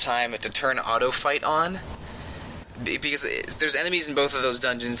lot of the time to turn auto fight on. Because there's enemies in both of those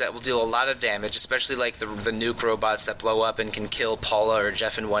dungeons that will deal a lot of damage, especially like the nuke robots that blow up and can kill Paula or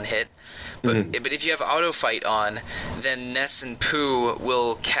Jeff in one hit. But but if you have auto fight on, then Ness and Pooh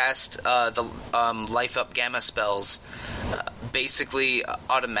will cast the life up gamma spells basically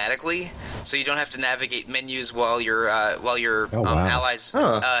automatically, so you don't have to navigate menus while your allies'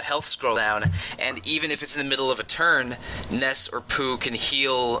 health scroll down. And even if it's in the middle of a turn, Ness or Pooh can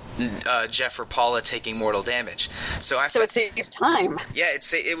heal Jeff or Paula taking mortal damage. So it saves time. Yeah,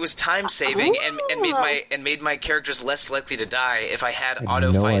 it was time saving and made my characters less likely to die if I had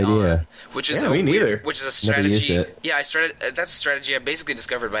auto fight on, which is me neither. Which is a strategy. Yeah, that's a strategy I basically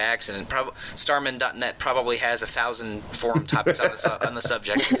discovered by accident. Starman.net probably has 1,000 forum topics on the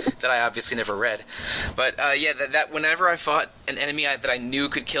subject that I obviously never read. But that whenever I fought an enemy that I knew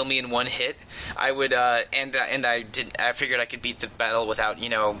could kill me in one hit, I would and I figured I could beat the battle without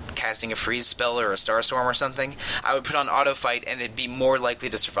casting a freeze spell or a starstorm or something. I would put on auto fight and it'd be more likely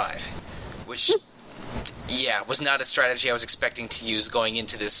to survive, which was not a strategy I was expecting to use going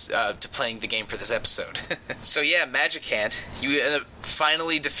into this to playing the game for this episode. So Magicant, you end up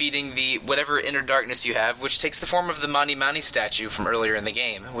finally defeating the whatever inner darkness you have, which takes the form of the Mani Mani statue from earlier in the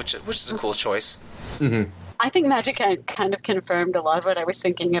game, which is a cool choice. Mm-hmm. I think Magicant kind of confirmed a lot of what I was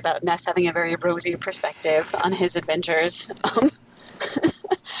thinking about Ness having a very rosy perspective on his adventures.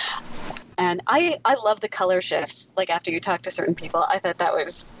 And I love the color shifts. Like after you talk to certain people, I thought that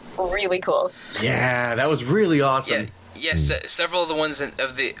was really cool. Yeah, that was really awesome. Yes, several of the ones in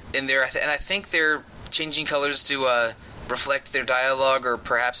there, and I think they're changing colors to reflect their dialogue or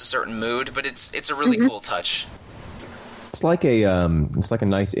perhaps a certain mood. But it's a really cool touch. It's like a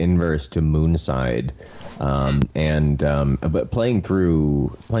nice inverse to Moonside. But playing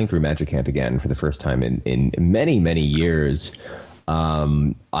through Magicant again for the first time in many years.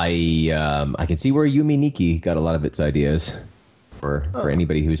 I can see where Yumi Nikki got a lot of its ideas for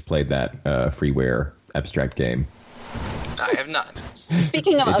anybody who's played that freeware abstract game. I have not.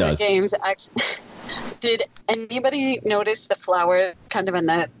 Speaking of other games, actually, did anybody notice the flower kind of on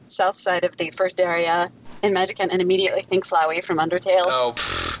the south side of the first area in Magicant and immediately think Flowey from Undertale? Oh,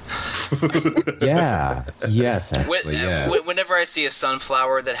 yeah. Yes, actually, Whenever I see a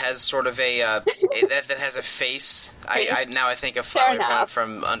sunflower that has sort of a that has a face, I think of Flowey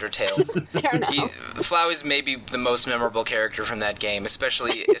from Undertale. Fair enough. Flowey's maybe the most memorable character from that game,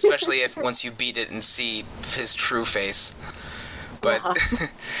 especially if once you beat it and see his true face. But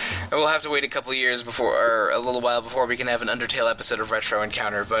we'll have to wait a couple of years or a little while before we can have an Undertale episode of Retro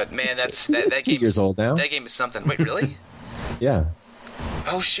Encounter. But man, that game years old now. That game is something. Wait, really? Yeah.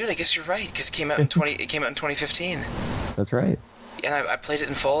 Oh shoot! I guess you're right because it came out in 2015. That's right. And I played it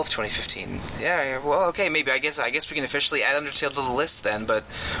in fall of 2015. Yeah. Well, okay. Maybe I guess we can officially add Undertale to the list then. But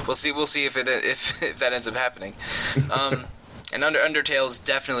we'll see. We'll see if that ends up happening. And Undertale is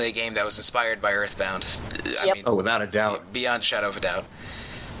definitely a game that was inspired by Earthbound. Yep. Without a doubt. Beyond a shadow of a doubt.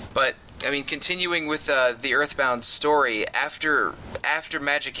 But continuing with the Earthbound story, after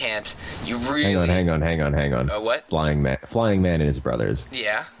Magicant, you really hang on. What? Flying Man and his brothers.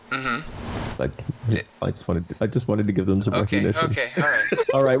 Yeah. Mm-hmm. I just wanted to give them some recognition. Okay. All right.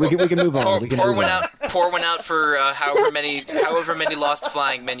 All right. We can move on. Pour one out for however many lost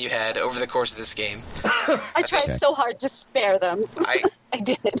flying men you had over the course of this game. I tried so hard to spare them. I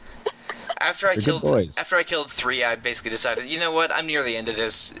did. After I killed 3, I basically decided, you know what? I'm near the end of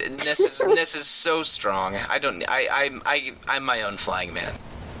this. Ness is so strong. I'm my own flying man.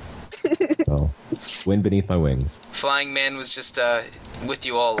 Oh, wind beneath my wings. Flying man was just with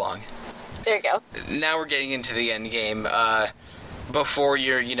you all along. There you go. Now we're getting into the end game. Before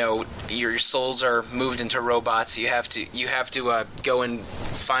your souls are moved into robots, you have to go and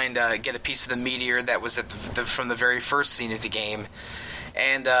get a piece of the meteor that was from the very first scene of the game.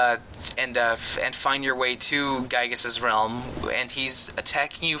 And find your way to Gygas's realm, and he's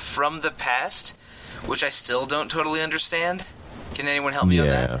attacking you from the past, which I still don't totally understand. Can anyone help me on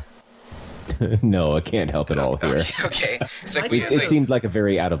that? No, I can't help it all here. Okay. It's like, It seemed like a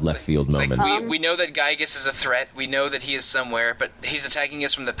very out of left field moment. we know that Gygus is a threat. We know that he is somewhere, but he's attacking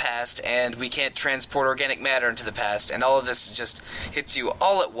us from the past, and we can't transport organic matter into the past. And all of this just hits you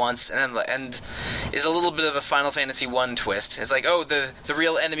all at once, and is a little bit of a Final Fantasy I twist. It's like, oh, the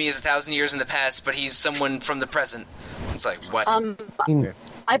real enemy is 1,000 years in the past, but he's someone from the present. It's like, what?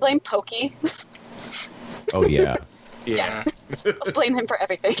 I blame Pokey. Oh yeah. Yeah. I blame him for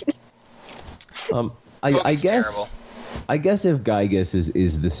everything. I guess terrible. I guess if Gygus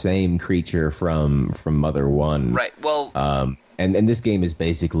is the same creature from Mother 1. Right. Well, and this game is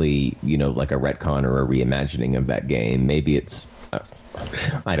basically, like a retcon or a reimagining of that game. Maybe it's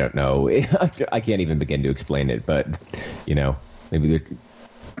I don't know. I can't even begin to explain it, but maybe they're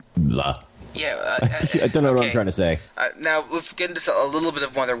blah. yeah. I don't know what I'm trying to say. Now, let's get into a little bit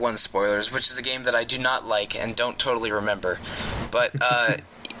of Mother 1 spoilers, which is a game that I do not like and don't totally remember. But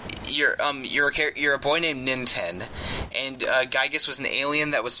you're a boy named Ninten, and Gygus was an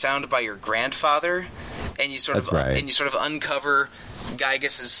alien that was found by your grandfather, and you sort of uncover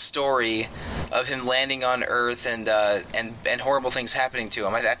Gygus' story of him landing on Earth and horrible things happening to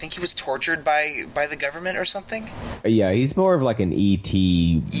him. I think he was tortured by the government or something. Yeah, he's more of like an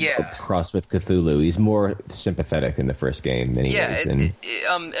E.T. crossed with Cthulhu. He's more sympathetic in the first game than he is.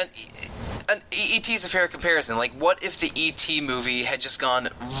 E.T. is a fair comparison. Like, what if the E.T. movie had just gone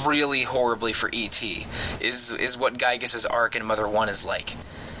really horribly for E.T.? Is what Gygus' arc in Mother 1 is like.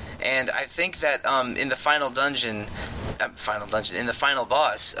 And I think that in the final dungeon, in the final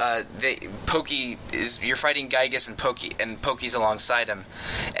boss, you're fighting Gygus and Pokey's alongside him,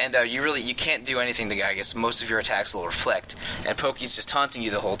 and you can't do anything to Gygus. Most of your attacks will reflect, and Pokey's just taunting you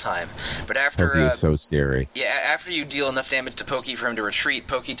the whole time. But after Pokey is so scary. Yeah, after you deal enough damage to Pokey for him to retreat,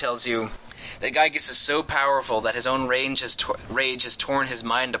 Pokey tells you that Gygus is so powerful that his own rage has torn his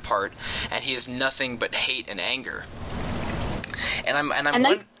mind apart, and he is nothing but hate and anger.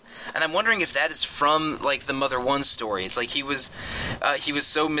 And I'm wondering if that is from like the Mother 1 story. It's like he was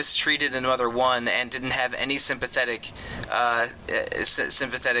so mistreated in Mother 1 and didn't have any sympathetic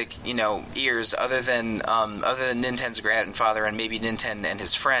ears other than Ninten's grandfather and maybe Ninten and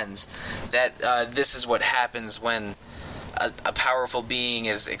his friends. That this is what happens when a powerful being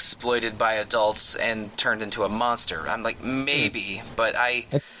is exploited by adults and turned into a monster. I'm like, maybe, but I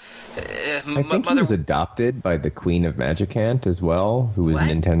think he was adopted by the Queen of Magicant as well, who was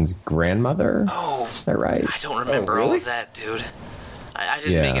Ninten's grandmother. Oh, is that right? I don't remember all of that, dude. I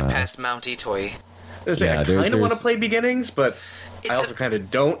didn't make it past Mount Itoy. I kind of want to play Beginnings, but I also kind of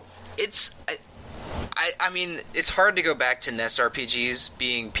don't. I mean, it's hard to go back to NES RPGs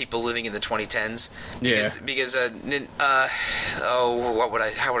being people living in the 2010s. Because how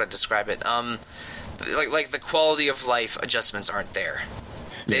would I describe it? Like the quality of life adjustments aren't there.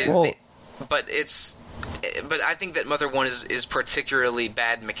 But I think that Mother 1 is particularly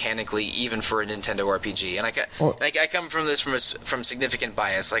bad mechanically, even for a Nintendo RPG. And I come from this from significant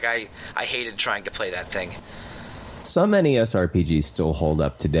bias. Like I hated trying to play that thing. Some NES RPGs still hold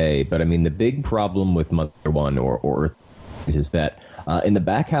up today, but I mean the big problem with Mother 1 or is that in the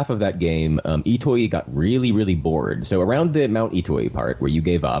back half of that game, Itoi got really, really bored. So around the Mount Itoi part where you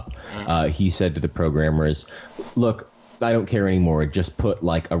gave up, he said to the programmers, "Look, I don't care anymore. Just put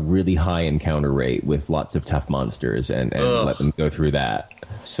like a really high encounter rate with lots of tough monsters and let them go through that."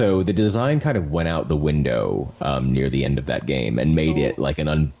 So the design kind of went out the window near the end of that game and made it like an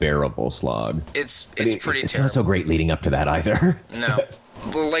unbearable slog. It's pretty terrible. It's not so great leading up to that either. No.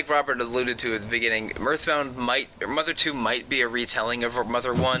 Well, like Robert alluded to at the beginning, Mother 2 might be a retelling of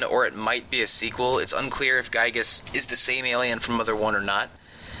Mother 1, or it might be a sequel. It's unclear if Gygus is the same alien from Mother 1 or not.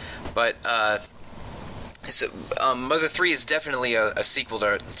 But Mother 3 is definitely a sequel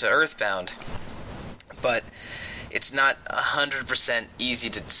to Earthbound, but it's not 100% easy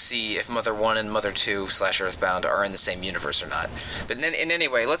to see if Mother 1 and Mother 2 / Earthbound are in the same universe or not. But in any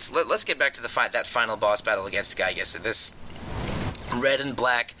way, let's get back to that final boss battle against Gygus. This red and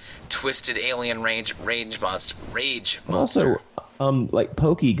black twisted alien rage monster. Also, like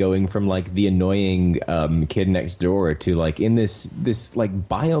Pokey going from like the annoying kid next door to like in this like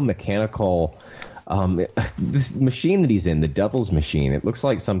biomechanical. This machine that he's in, the Devil's Machine, it looks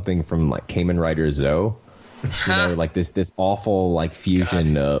like something from like Kamen Rider Zoe. Like this awful like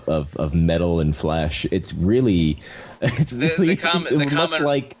fusion of metal and flesh. It's really the 90s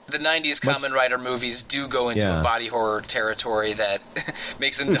Kamen Rider movies do go into a body horror territory that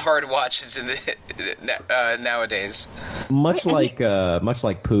makes them hard watches in nowadays. Much like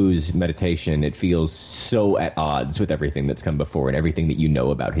Pooh's Meditation, it feels so at odds with everything that's come before and everything that you know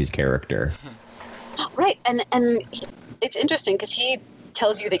about his character. Right, and it's interesting because he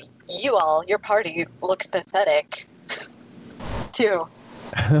tells you that your party looks pathetic, too.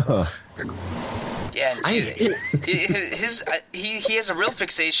 Yeah, and he has a real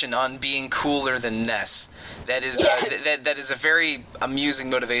fixation on being cooler than Ness. That is that is a very amusing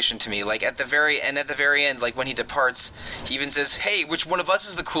motivation to me. Like at the very end, like when he departs, he even says, "Hey, which one of us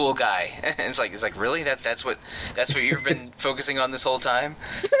is the cool guy?" And it's like really that's what you've been focusing on this whole time.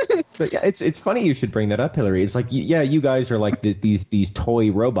 But yeah, it's funny you should bring that up, Hillary. It's like, yeah, you guys are like these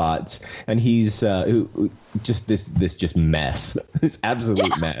toy robots, and he's just this mess, this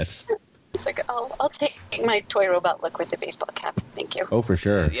absolute mess. It's like, I'll take my toy robot look with the baseball cap. Thank you. Oh, for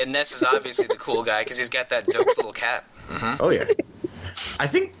sure. Yeah, Ness is obviously the cool guy because he's got that dope little cap. Mm-hmm. Oh, yeah. I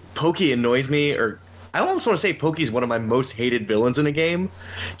think Pokey annoys me, or I almost want to say Pokey's one of my most hated villains in a game,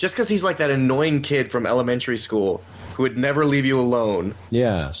 just because he's like that annoying kid from elementary school who would never leave you alone.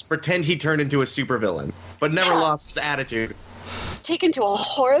 Yeah. Just pretend he turned into a supervillain, but never lost his attitude. Taken to a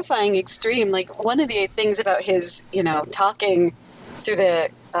horrifying extreme. Like, one of the things about his, talking through the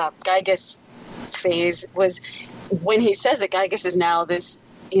Gygus phase was when he says that Gygus is now this,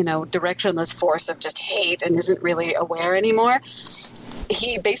 directionless force of just hate and isn't really aware anymore.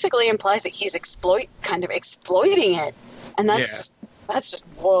 He basically implies that he's kind of exploiting it, and that's just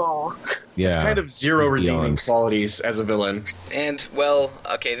whoa. Yeah, it's kind of zero redeeming qualities as a villain. And well,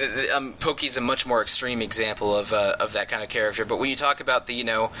 okay, Pokey's a much more extreme example of that kind of character. But when you talk about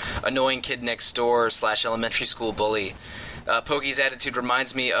the annoying kid next door / elementary school bully, Pokey's attitude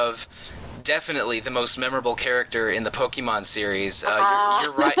reminds me of definitely the most memorable character in the Pokemon series,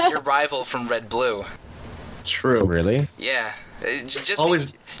 your rival from Red Blue. True. Really? Yeah.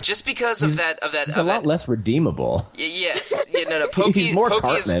 Just because of that. He's a lot less redeemable. Yes. Yeah, no. Pokey, he's more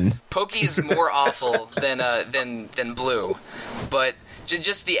Cartman. Pokey is more awful than Blue, but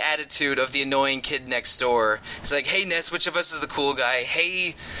just the attitude of the annoying kid next door. It's like, hey Ness, which of us is the cool guy?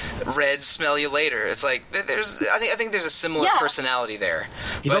 Hey Red, smell you later. It's like I think there's a similar personality there.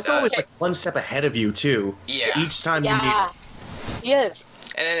 He's also always like one step ahead of you too. Yeah. Each time you meet him. He is.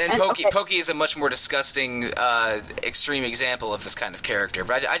 And Pokey is a much more disgusting, extreme example of this kind of character.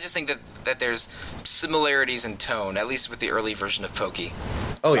 But I just think that there's similarities in tone, at least with the early version of Pokey.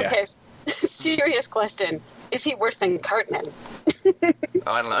 Oh, yeah. Okay, serious question. Is he worse than Cartman?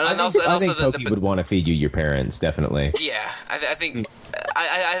 I don't know. I think Pokey would want to feed you your parents, definitely. Yeah, I think...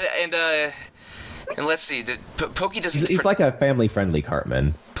 And let's see, Pokey doesn't... He's like a family-friendly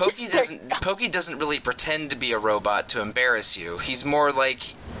Cartman. Pokey doesn't really pretend to be a robot to embarrass you. He's more like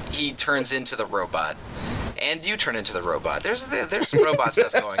he turns into the robot. And you turn into the robot. There's some robot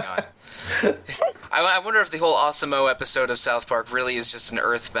stuff going on. I wonder if the whole Awesome-O episode of South Park really is just an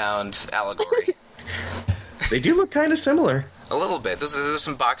Earthbound allegory. They do look kind of similar. A little bit. Those are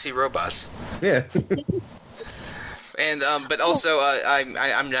some boxy robots. Yeah. And but also, I'm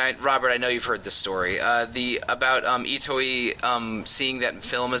Robert. I know you've heard this story. About Itoi seeing that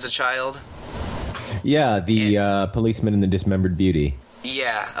film as a child. Yeah, the Policeman and the Dismembered Beauty.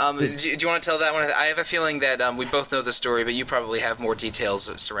 Yeah. Do you want to tell that one? I have a feeling that we both know the story, but you probably have more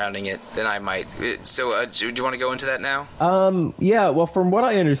details surrounding it than I might. So, do you want to go into that now? Yeah. Well, from what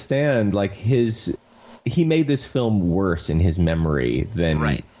I understand, like he made this film worse in his memory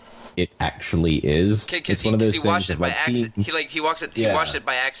than it actually is. Because he watched it by accident. He watched it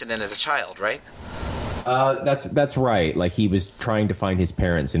by accident as a child, right? That's right. Like, he was trying to find his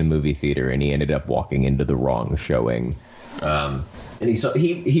parents in a movie theater, and he ended up walking into the wrong showing. And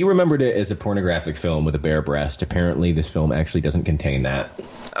he remembered it as a pornographic film with a bare breast. Apparently, this film actually doesn't contain that.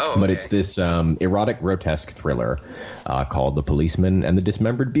 Oh, okay. But it's this erotic, grotesque thriller called The Policeman and the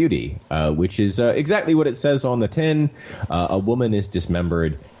Dismembered Beauty, which is exactly what it says on the tin. A woman is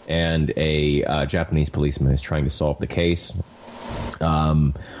dismembered, and a Japanese policeman is trying to solve the case.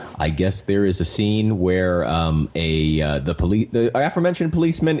 I guess there is a scene where the aforementioned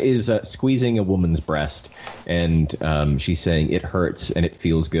policeman is squeezing a woman's breast, and she's saying it hurts and it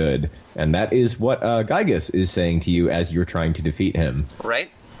feels good, and that is what Gygus is saying to you as you're trying to defeat him. Right?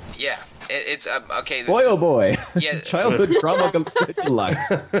 Yeah. It's okay. Boy, oh boy! Yeah. Childhood trauma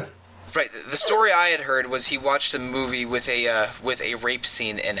deluxe. Right. The story I had heard was he watched a movie with a rape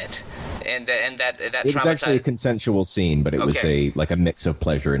scene in it, and that it was actually a consensual scene, but it was a mix of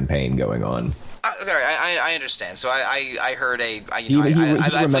pleasure and pain going on. I understand. So I heard he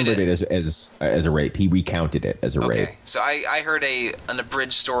remembered it as a rape. He recounted it as a rape. So I heard an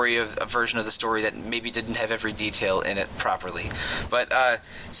abridged story of a version of the story that maybe didn't have every detail in it properly, but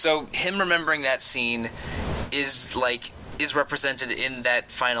so him remembering that scene is like. is represented in that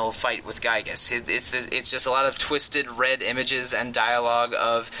final fight with Gygas. It's just a lot of twisted red images and dialogue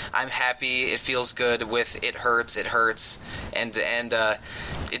of I'm happy, it feels good, with it hurts, and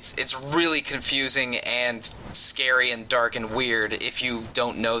it's really confusing and scary and dark and weird if you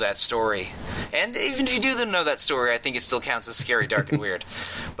don't know that story. And even if you do know that story, I think it still counts as scary, dark, and weird.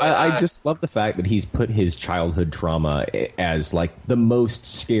 But I just love the fact that he's put his childhood trauma as like the most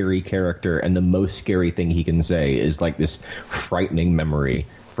scary character, and the most scary thing he can say is like this frightening memory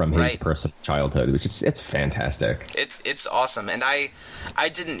from his personal childhood, which it's fantastic. It's awesome, and I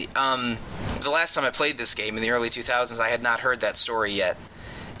didn't the last time I played this game in the early 2000s, I had not heard that story yet,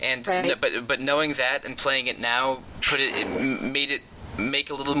 and but knowing that and playing it now, it made it make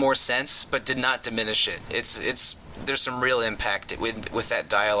a little more sense, but did not diminish it. It's there's some real impact with that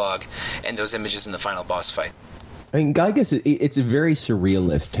dialogue and those images in the final boss fight. I mean, Gygas, it's a very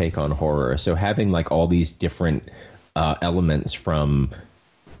surrealist take on horror. So having like all these different elements from,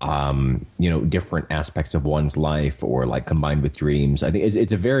 different aspects of one's life, or like combined with dreams, I think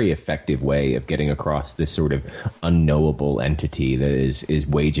it's a very effective way of getting across this sort of unknowable entity that is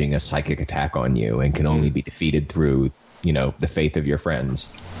waging a psychic attack on you and can only be defeated through, the faith of your friends.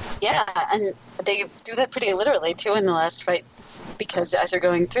 Yeah, and they do that pretty literally too in the last fight. Because as you're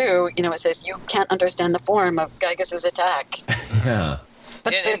going through, it says you can't understand the form of Gygas' attack. Yeah.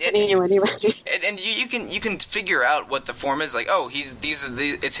 But it's hitting you anyway. And you can figure out what the form is. Like,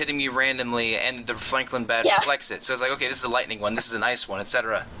 it's hitting me randomly, and the Franklin badge reflects it. So it's like, okay, this is a lightning one, this is an ice one,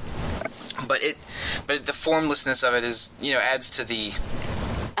 etc. But the formlessness of it is, adds to the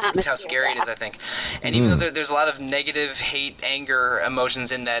how scary it is, I think. And even though there's a lot of negative, hate, anger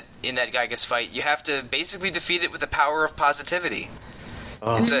emotions in that Gygas fight, you have to basically defeat it with the power of positivity.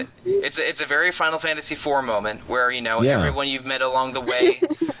 It's a very Final Fantasy IV moment where everyone you've met along the way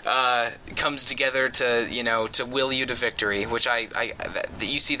comes together to will you to victory, which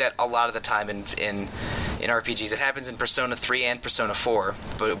you see that a lot of the time in RPGs. It happens in Persona 3 and Persona 4,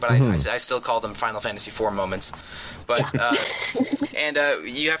 but I still call them Final Fantasy IV moments. But and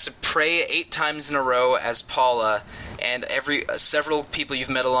you have to pray 8 times in a row as Paula, and several people you've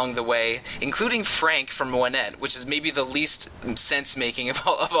met along the way, including Frank from Moinette, which is maybe the least sense-making of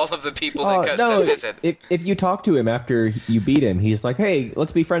all of the people that visit. If you talk to him after you beat him, he's like, "Hey,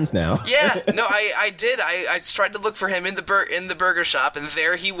 let's be friends now." Yeah, no, I did. I tried to look for him in the burger shop, and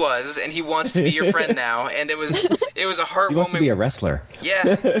there he was, and he wants to be your friend now. And it was a heartwarming. He wants to be a wrestler.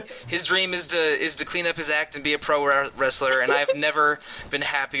 Yeah, his dream is to clean up his act and be a pro wrestler, and I've never been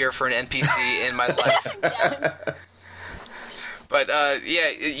happier for an NPC in my life. Yes. But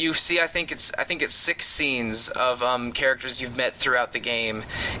you see, I think it's 6 scenes of characters you've met throughout the game,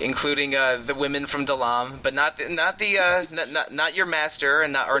 including the women from Dalam, but not your master,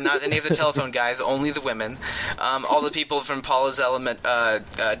 and not any of the telephone guys, only the women. All the people from Paula's Element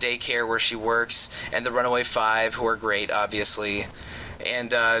daycare where she works, and the Runaway Five, who are great, obviously,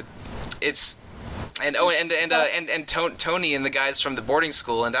 and it's. And Tony and the guys from the boarding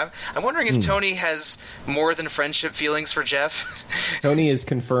school, and I'm wondering if Tony has more than friendship feelings for Jeff. Tony is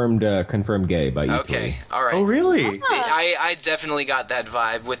confirmed gay by you. Okay, all right. Oh, really? I definitely got that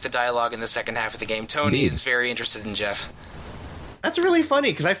vibe with the dialogue in the second half of the game. Tony is very interested in Jeff. That's really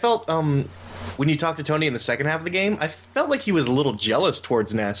funny, because I felt when you talked to Tony in the second half of the game, I felt like he was a little jealous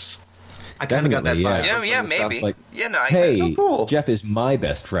towards Ness. I kind of got that vibe. Yeah, maybe. Like, hey, so cool. Jeff is my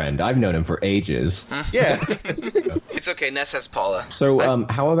best friend. I've known him for ages. Yeah. It's okay. Ness has Paula. So,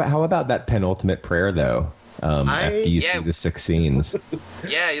 how about that penultimate prayer though? After you see the 6 scenes.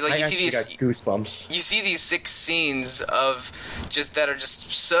 Yeah, like you see these got goosebumps. You see these 6 scenes of that are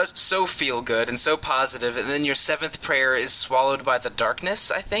just so feel good and so positive, and then your 7th prayer is swallowed by the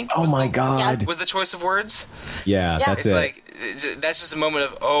darkness. I think. Oh my God! Was the choice of words? Yeah, that's it's it. Like that's just a moment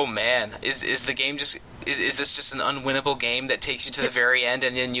of, oh man, is the game just. Is this just an unwinnable game that takes you to the very end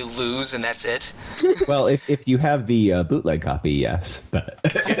and then you lose and that's it? Well, if you have the bootleg copy, yes. But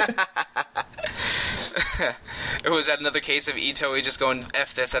was that another case of Itoi just going,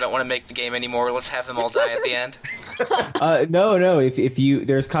 F this, I don't want to make the game anymore, let's have them all die at the end? No. If you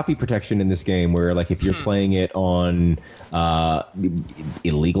there's copy protection in this game where, like, if you're playing it on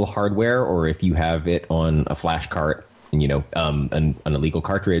illegal hardware, or if you have it on a flash cart, an illegal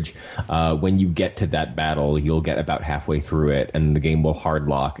cartridge, when you get to that battle, you'll get about halfway through it, and the game will hard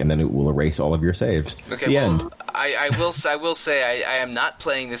lock, and then it will erase all of your saves. Okay, End. I will say I am not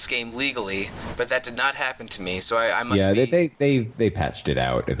playing this game legally, but that did not happen to me, so I must be... Yeah, they patched it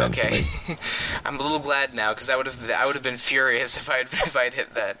out eventually. Okay. I'm a little glad now, because I would have been furious if I'd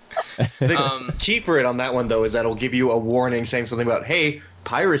hit that. The key for it on that one, though, is that it'll give you a warning saying something about, hey,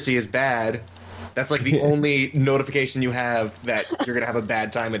 piracy is bad. That's like the only notification you have that you're gonna have a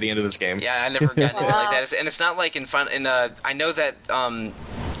bad time at the end of this game. Yeah, I never got anything like that. And it's not like I know that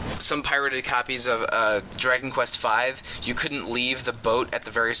some pirated copies of Dragon Quest V, you couldn't leave the boat at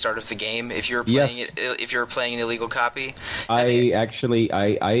the very start of the game if you were playing if you were playing an illegal copy. I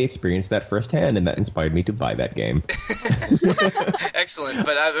experienced that firsthand, and that inspired me to buy that game. Excellent,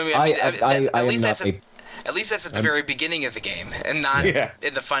 but at least that's at the very beginning of the game, and not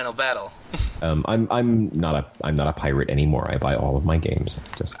in the final battle. I'm not a pirate anymore. I buy all of my games.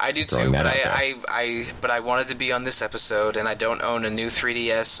 I do too, but I wanted to be on this episode, and I don't own a new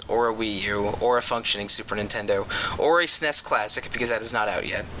 3DS or a Wii U or a functioning Super Nintendo or a SNES Classic because that is not out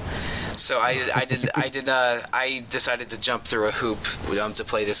yet. So I decided to jump through a hoop to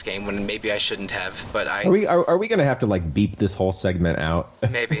play this game when maybe I shouldn't have. But are we going to have to like beep this whole segment out?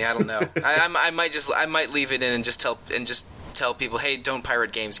 Maybe, I don't know. I might leave it in and just tell people, hey, don't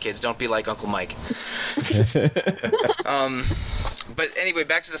pirate games, kids. Don't be like Uncle Mike. But anyway,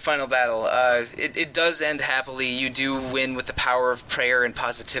 back to the final battle. It does end happily. You do win with the power of prayer and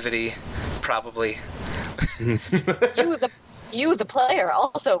positivity, probably. You, the player,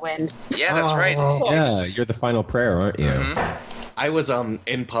 also win. Yeah, that's right. Yeah, you're the final prayer, aren't you? Mm-hmm. I was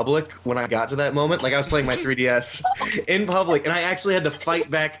in public when I got to that moment. Like, I was playing my 3DS in public, and I actually had to fight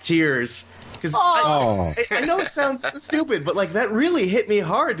back tears. Because I know it sounds stupid, but like that really hit me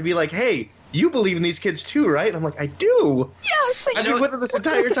hard to be like, hey, you believe in these kids too, right? And I'm like, I do. Yes, I've been with them this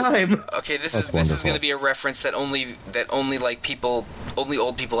entire time. Okay, this is going to be a reference that only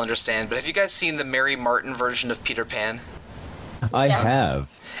old people understand. But have you guys seen the Mary Martin version of Peter Pan? I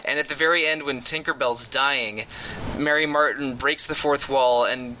have. And at the very end, when Tinkerbell's dying, Mary Martin breaks the fourth wall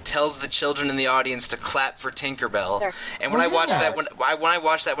and tells the children in the audience to clap for Tinkerbell. And when I watched that, when I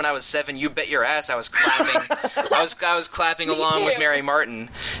watched that when I was 7, you bet your ass I was clapping. I was clapping along with Mary Martin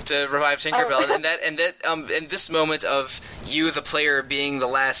to revive Tinkerbell. And this moment of you, the player, being the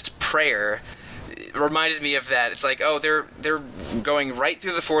last prayer, reminded me of that. It's like, oh, they're going right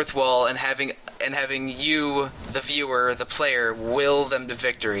through the fourth wall and having you, the viewer, the player, will them to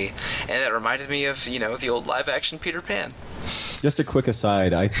victory. And that reminded me of, the old live-action Peter Pan. Just a quick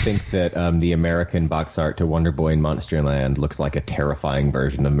aside, I think that the American box art to Wonder Boy in Monsterland looks like a terrifying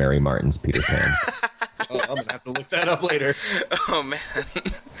version of Mary Martin's Peter Pan. I'm going to have to look that up later. Oh, man.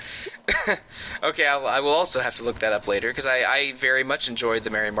 Okay, I will also have to look that up later, because I very much enjoyed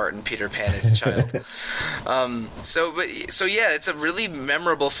the Mary Martin Peter Pan as a child. So yeah, it's a really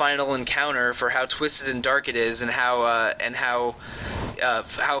memorable final encounter for how twisted and dark it is, and how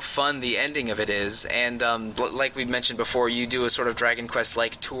fun the ending of it is. And like we mentioned before, you do a sort of Dragon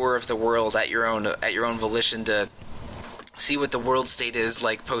Quest-like tour of the world at your own volition to see what the world state is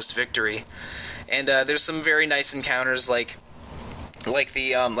like post-victory. And there's some very nice encounters, like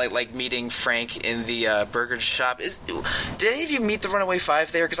meeting Frank in the burger shop. Did any of you meet the Runaway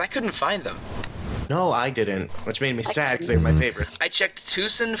Five there? Because I couldn't find them. No, I didn't, which made me sad because they were my favorites. I checked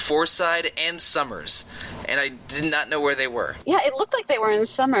Tucson, Forside, and Summers, and I did not know where they were. Yeah, it looked like they were in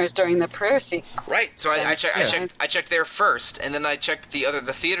Summers during the prayer sequence. Right. So I checked there first, and then I checked the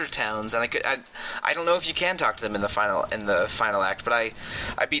theater towns, and I don't know if you can talk to them in the final act, but I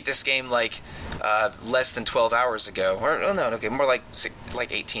beat this game less than 12 hours ago, more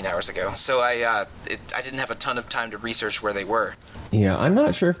like 18 hours ago. So I didn't have a ton of time to research where they were. Yeah, I'm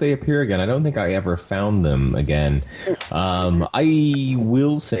not sure if they appear again. I don't think I ever found them again. I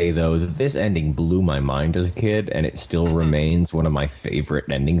will say, though, that this ending blew my mind as a kid, and it still remains one of my favorite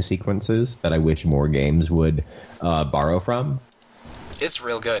ending sequences that I wish more games would borrow from. It's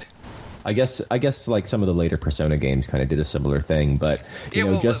real good. I guess like some of the later Persona games kind of did a similar thing, but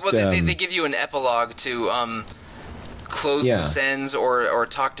they give you an epilogue to close loose ends or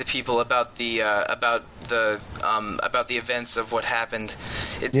talk to people about the events of what happened.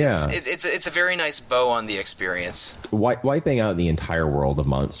 It's a very nice bow on the experience. Wiping out the entire world of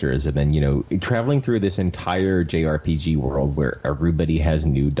monsters, and then traveling through this entire JRPG world where everybody has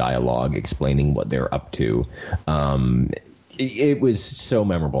new dialogue explaining what they're up to. It was so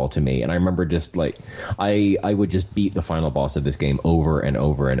memorable to me, and I remember just I would just beat the final boss of this game over and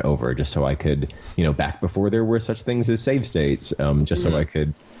over and over just so I could, back before there were such things as save states, so I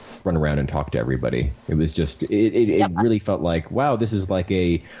could run around and talk to everybody. It was just it really felt like, wow, this is like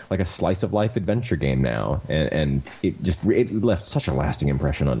a slice of life adventure game now, and it left such a lasting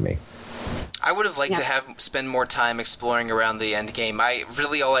impression on me. I would have liked to spend more time exploring around the end game.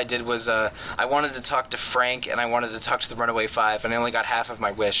 All I did was I wanted to talk to Frank, and I wanted to talk to the Runaway Five, and I only got half of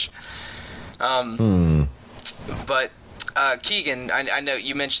my wish. But Keegan, I know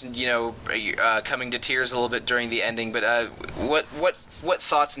you mentioned coming to tears a little bit during the ending, but what what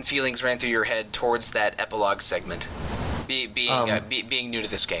thoughts and feelings ran through your head towards that epilogue segment, being new to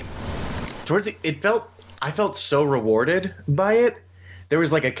this game? I felt so rewarded by it. There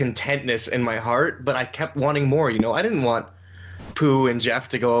was like a contentness in my heart, but I kept wanting more. I didn't want Pooh and Jeff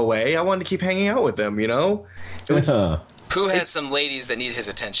to go away. I wanted to keep hanging out with them. It was Pooh has some ladies that need his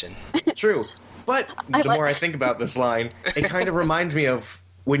attention. True, but the more I think about this line, it kind of reminds me of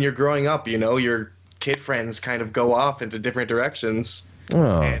when you're growing up. Your kid friends kind of go off into different directions,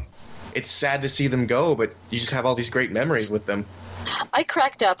 and it's sad to see them go. But you just have all these great memories with them. I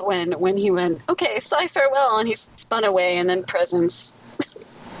cracked up when he went, okay, Psy, farewell, and he spun away, and then presents.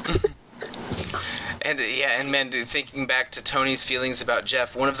 And man, dude, thinking back to Tony's feelings about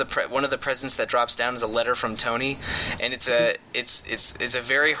Jeff, one of the presents that drops down is a letter from Tony, and it's a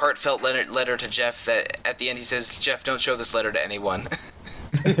very heartfelt letter to Jeff. That at the end he says, "Jeff, don't show this letter to anyone."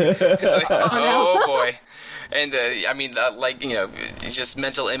 It's like, oh boy. And just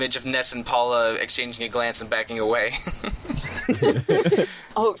mental image of Ness and Paula exchanging a glance and backing away.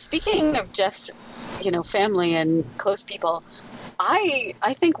 Oh, speaking of Jeff's, family and close people, I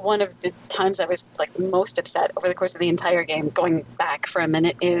think one of the times I was like most upset over the course of the entire game, going back for a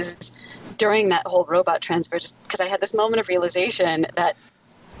minute, is during that whole robot transfer, just because I had this moment of realization that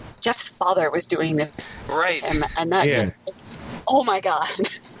Jeff's father was doing this right to him, and that just, oh my god.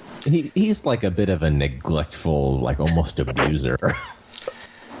 He's like a bit of a neglectful, like almost abuser.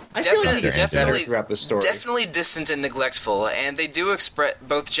 I feel like it's better throughout the story. Definitely distant and neglectful, and they do express,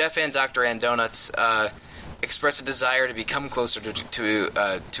 both Jeff and Dr. Andonuts express a desire to become closer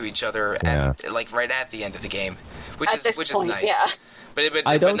to each other right at the end of the game, which is nice. Yeah. But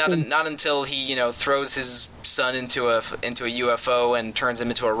not until he throws his son into a UFO and turns him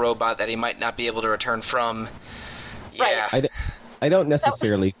into a robot that he might not be able to return from. Yeah. Right. I don't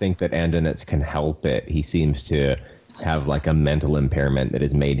necessarily think that Andonuts can help it. He seems to have like a mental impairment that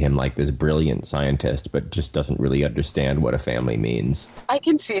has made him like this brilliant scientist, but just doesn't really understand what a family means. I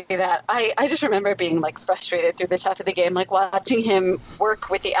can see that. I just remember being like frustrated through this half of the game, like watching him work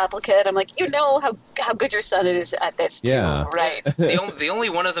with the Apple Kit. I'm like, how good your son is at this too, right? The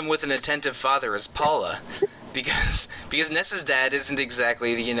only one of them with an attentive father is Paula, because Ness's dad isn't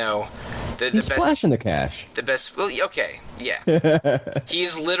exactly He's best, splashing the cash. The best. Well, okay, yeah.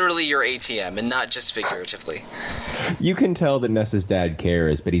 He's literally your ATM, and not just figuratively. You can tell that Ness's dad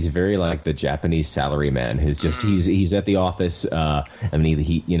cares, but he's very like the Japanese salaryman who's just he's at the office.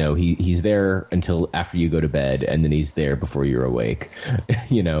 He's there until after you go to bed, and then he's there before you're awake.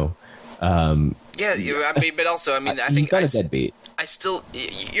 But also, I think he's not a deadbeat.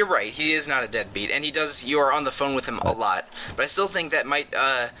 You're right. He is not a deadbeat, and you are on the phone with him a lot. But I still think that might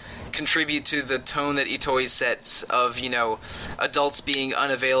contribute to the tone that Itoi sets of adults being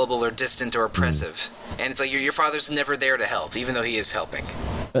unavailable or distant or oppressive. And it's like your father's never there to help, even though he is helping.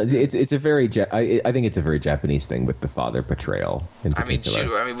 It's a very I think it's a very Japanese thing with the father portrayal in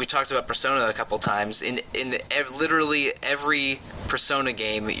particular. We talked about Persona a couple times. In literally every Persona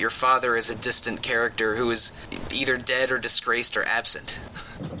game, your father is a distant character who is either dead or disgraced or absent.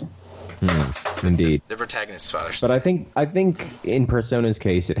 Indeed, the protagonist's father. But I think in Persona's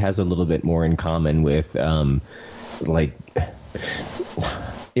case, it has a little bit more in common with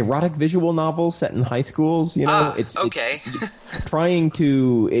erotic visual novels set in high schools. It's trying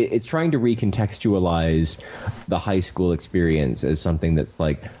to recontextualize the high school experience as something that's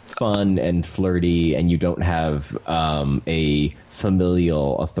like fun and flirty, and you don't have a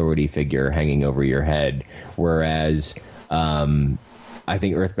familial authority figure hanging over your head, whereas I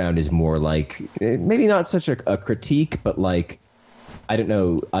think Earthbound is more like, maybe not such a critique, but like, I don't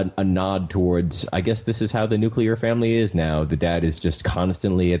know, a nod towards, I guess this is how the nuclear family is now. The dad is just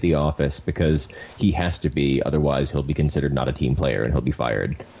constantly at the office because he has to be, otherwise he'll be considered not a team player and he'll be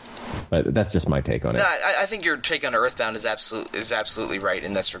fired. But that's just my take on it. No, I think your take on Earthbound is absolutely right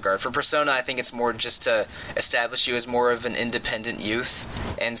in this regard. For Persona, I think it's more just to establish you as more of an independent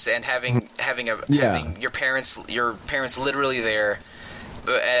youth, and having your parents literally there.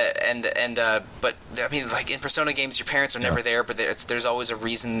 But in Persona games, your parents are never there, but there's always a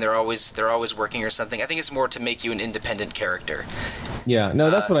reason. They're always working or something. I think it's more to make you an independent character. Yeah, no,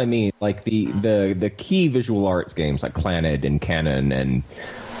 that's what I mean. Like the key visual arts games like Clannad and Canon and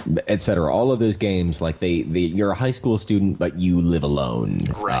etc. All of those games, like you're a high school student, but you live alone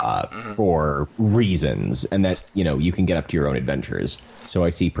for reasons, and that you can get up to your own adventures. So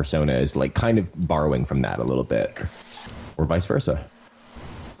I see Persona as like kind of borrowing from that a little bit, or vice versa.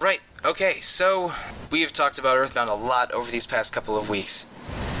 Right. Okay, so we have talked about Earthbound a lot over these past couple of weeks.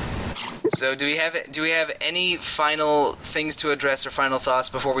 So do we have any final things to address or final thoughts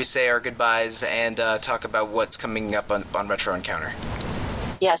before we say our goodbyes and talk about what's coming up on Retro Encounter?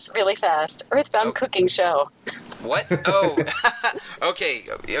 Yes, really fast. Earthbound cooking show. What? Oh, okay,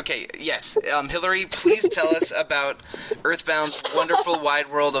 yes. Hillary, please tell us about Earthbound's wonderful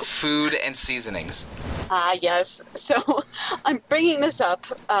wide world of food and seasonings. Yes. So I'm bringing this up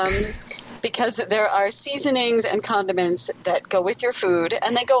because there are seasonings and condiments that go with your food,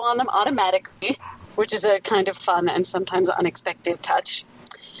 and they go on them automatically, which is a kind of fun and sometimes unexpected touch.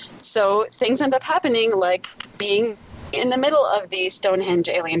 So things end up happening, like being in the middle of the Stonehenge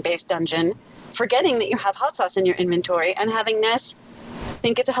alien-based dungeon, forgetting that you have hot sauce in your inventory, and having Ness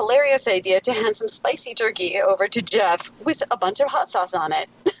think it's a hilarious idea to hand some spicy jerky over to Jeff with a bunch of hot sauce on it,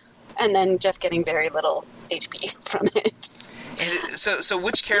 and then Jeff getting very little HP from it. And so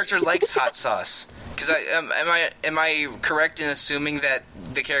which character likes hot sauce? Because am I correct in assuming that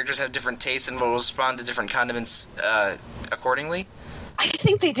the characters have different tastes and will respond to different condiments accordingly? I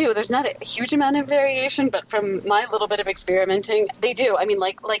think they do. There's not a huge amount of variation, but from my little bit of experimenting, they do. I mean,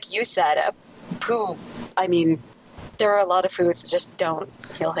 like you said, Pooh, I mean, there are a lot of foods that just don't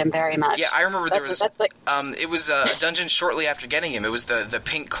heal him very much. Yeah, I remember it was a dungeon shortly after getting him. It was the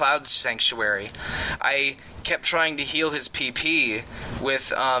Pink Cloud Sanctuary. I kept trying to heal his PP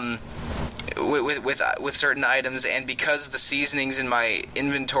with certain items, and because the seasonings in my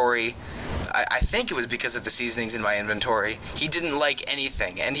inventory, I think it was because of the seasonings in my inventory, he didn't like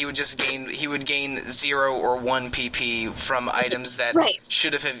anything, and he would gain 0 or 1 PP from items that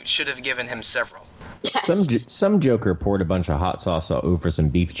should have given him several. Yes. Some joker poured a bunch of hot sauce over some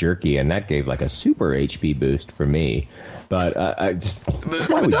beef jerky, and that gave like a super HP boost for me. But I just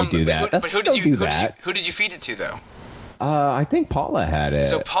why would you do that? Who did you feed it to though? I think Paula had it.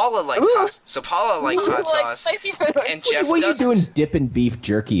 So Paula likes hot sauce. Spicy food. And Jeff what are you doesn't. doing dipping beef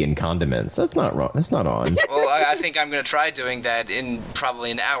jerky in condiments? That's not wrong. That's not on. Well, I think I'm going to try doing that in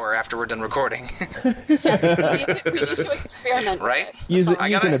probably an hour after we're done recording. Yes, we need to experiment. Right?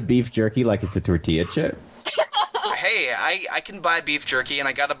 Using a beef jerky like it's a tortilla chip. Hey, I can buy beef jerky, and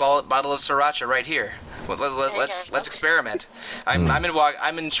I got a bottle of sriracha right here. Let's experiment.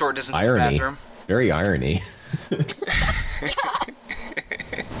 I'm in short distance from the bathroom. Very irony.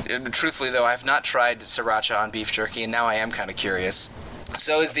 Truthfully, though, I have not tried sriracha on beef jerky, and now I am kind of curious.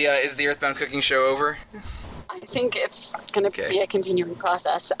 So, is the Earthbound cooking show over? I think it's going to be a continuing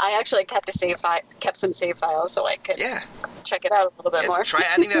process. I actually kept some save files so I could check it out a little bit more. Try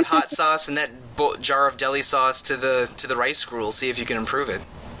adding that hot sauce and that jar of deli sauce to the rice gruel. See if you can improve it.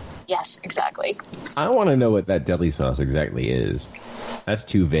 Yes, exactly. I want to know what that deli sauce exactly is. That's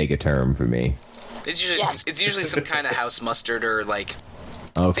too vague a term for me. It's usually some kind of house mustard or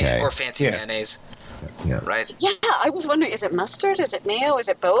or fancy mayonnaise. Yeah. Right? Yeah, I was wondering, is it mustard? Is it mayo? Is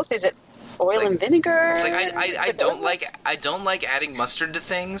it both? Is it oil and vinegar? It's like I don't like adding mustard to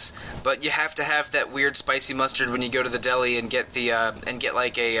things, but you have to have that weird spicy mustard when you go to the deli and get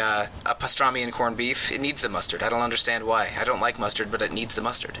a pastrami and corned beef. It needs the mustard. I don't understand why. I don't like mustard, but it needs the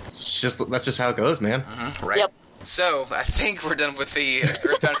mustard. That's just how it goes, man. Mm-hmm, right. Yep. So, I think we're done with the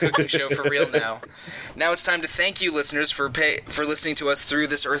Earthbound Cooking Show for real now. Now it's time to thank you, listeners, for listening to us through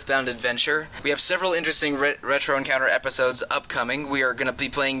this Earthbound adventure. We have several interesting Retro Encounter episodes upcoming. We are going to be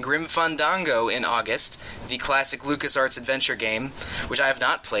playing Grim Fandango in August, the classic LucasArts adventure game, which I have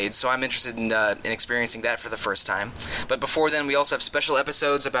not played, so I'm interested in experiencing that for the first time. But before then, we also have special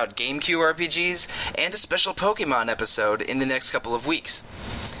episodes about GameCube RPGs and a special Pokemon episode in the next couple of weeks.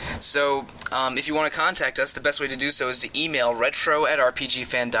 So, if you want to contact us, the best way to do so is to email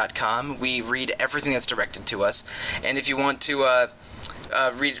retro@rpgfan.com. We read everything that's directed to us. And if you want to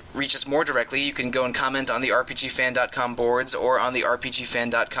reach us more directly, you can go and comment on the rpgfan.com boards or on the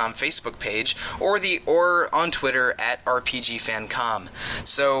rpgfan.com Facebook page or on Twitter @rpgfancom.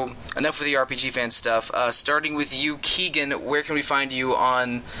 So, enough with the RPG Fan stuff. Starting with you, Keegan, where can we find you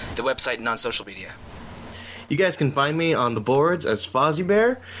on the website and on social media? You guys can find me on the boards as Fozzie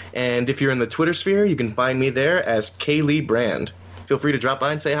Bear, and if you're in the Twitter sphere, you can find me there as Kaylee Brand. Feel free to drop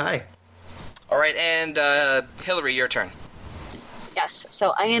by and say hi. All right, and Hillary, your turn. Yes,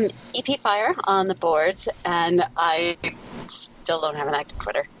 so I am EP Fire on the boards, and I still don't have an active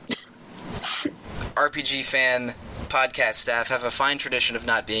Twitter. RPG Fan podcast staff have a fine tradition of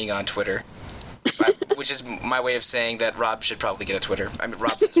not being on Twitter. Which is my way of saying that Rob should probably get a Twitter. I mean,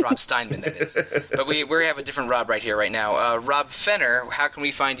 Rob Steinman, that is. But we have a different Rob right here, right now. Rob Fenner, how can we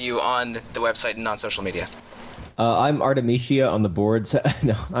find you on the website and on social media? I'm Artemisia on the boards.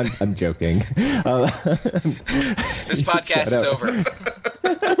 No, I'm joking. This podcast is over.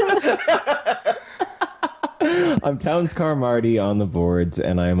 I'm Townscar Marty on the boards,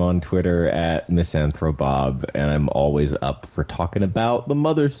 and I'm on Twitter at Misanthrobob, and I'm always up for talking about the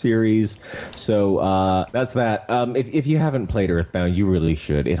Mother series. So that's that. If you haven't played Earthbound, you really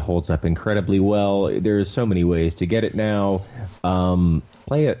should. It holds up incredibly well. There's so many ways to get it now.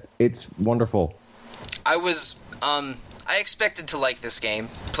 Play it. It's wonderful. I expected to like this game,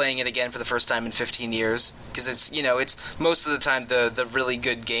 playing it again for the first time in 15 years, because it's most of the time the really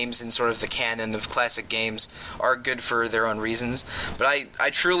good games in sort of the canon of classic games are good for their own reasons. But I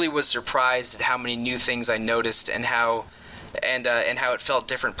truly was surprised at how many new things I noticed and how it felt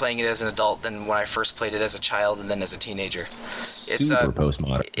different playing it as an adult than when I first played it as a child and then as a teenager. Super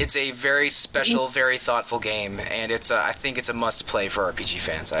postmodern. It's a very special, very thoughtful game, and I think it's a must-play for RPG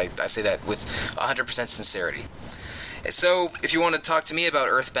fans. I say that with 100% sincerity. So, if you want to talk to me about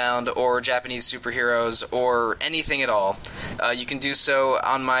Earthbound or Japanese superheroes or anything at all, you can do so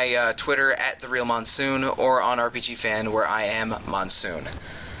on my Twitter at @TheRealMonsoon or on RPG Fan, where I am Monsoon.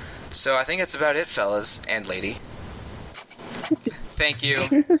 So I think that's about it, fellas and lady. Thank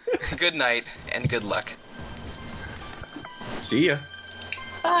you. Good night and good luck. See ya.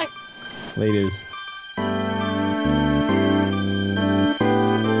 Bye. Laters.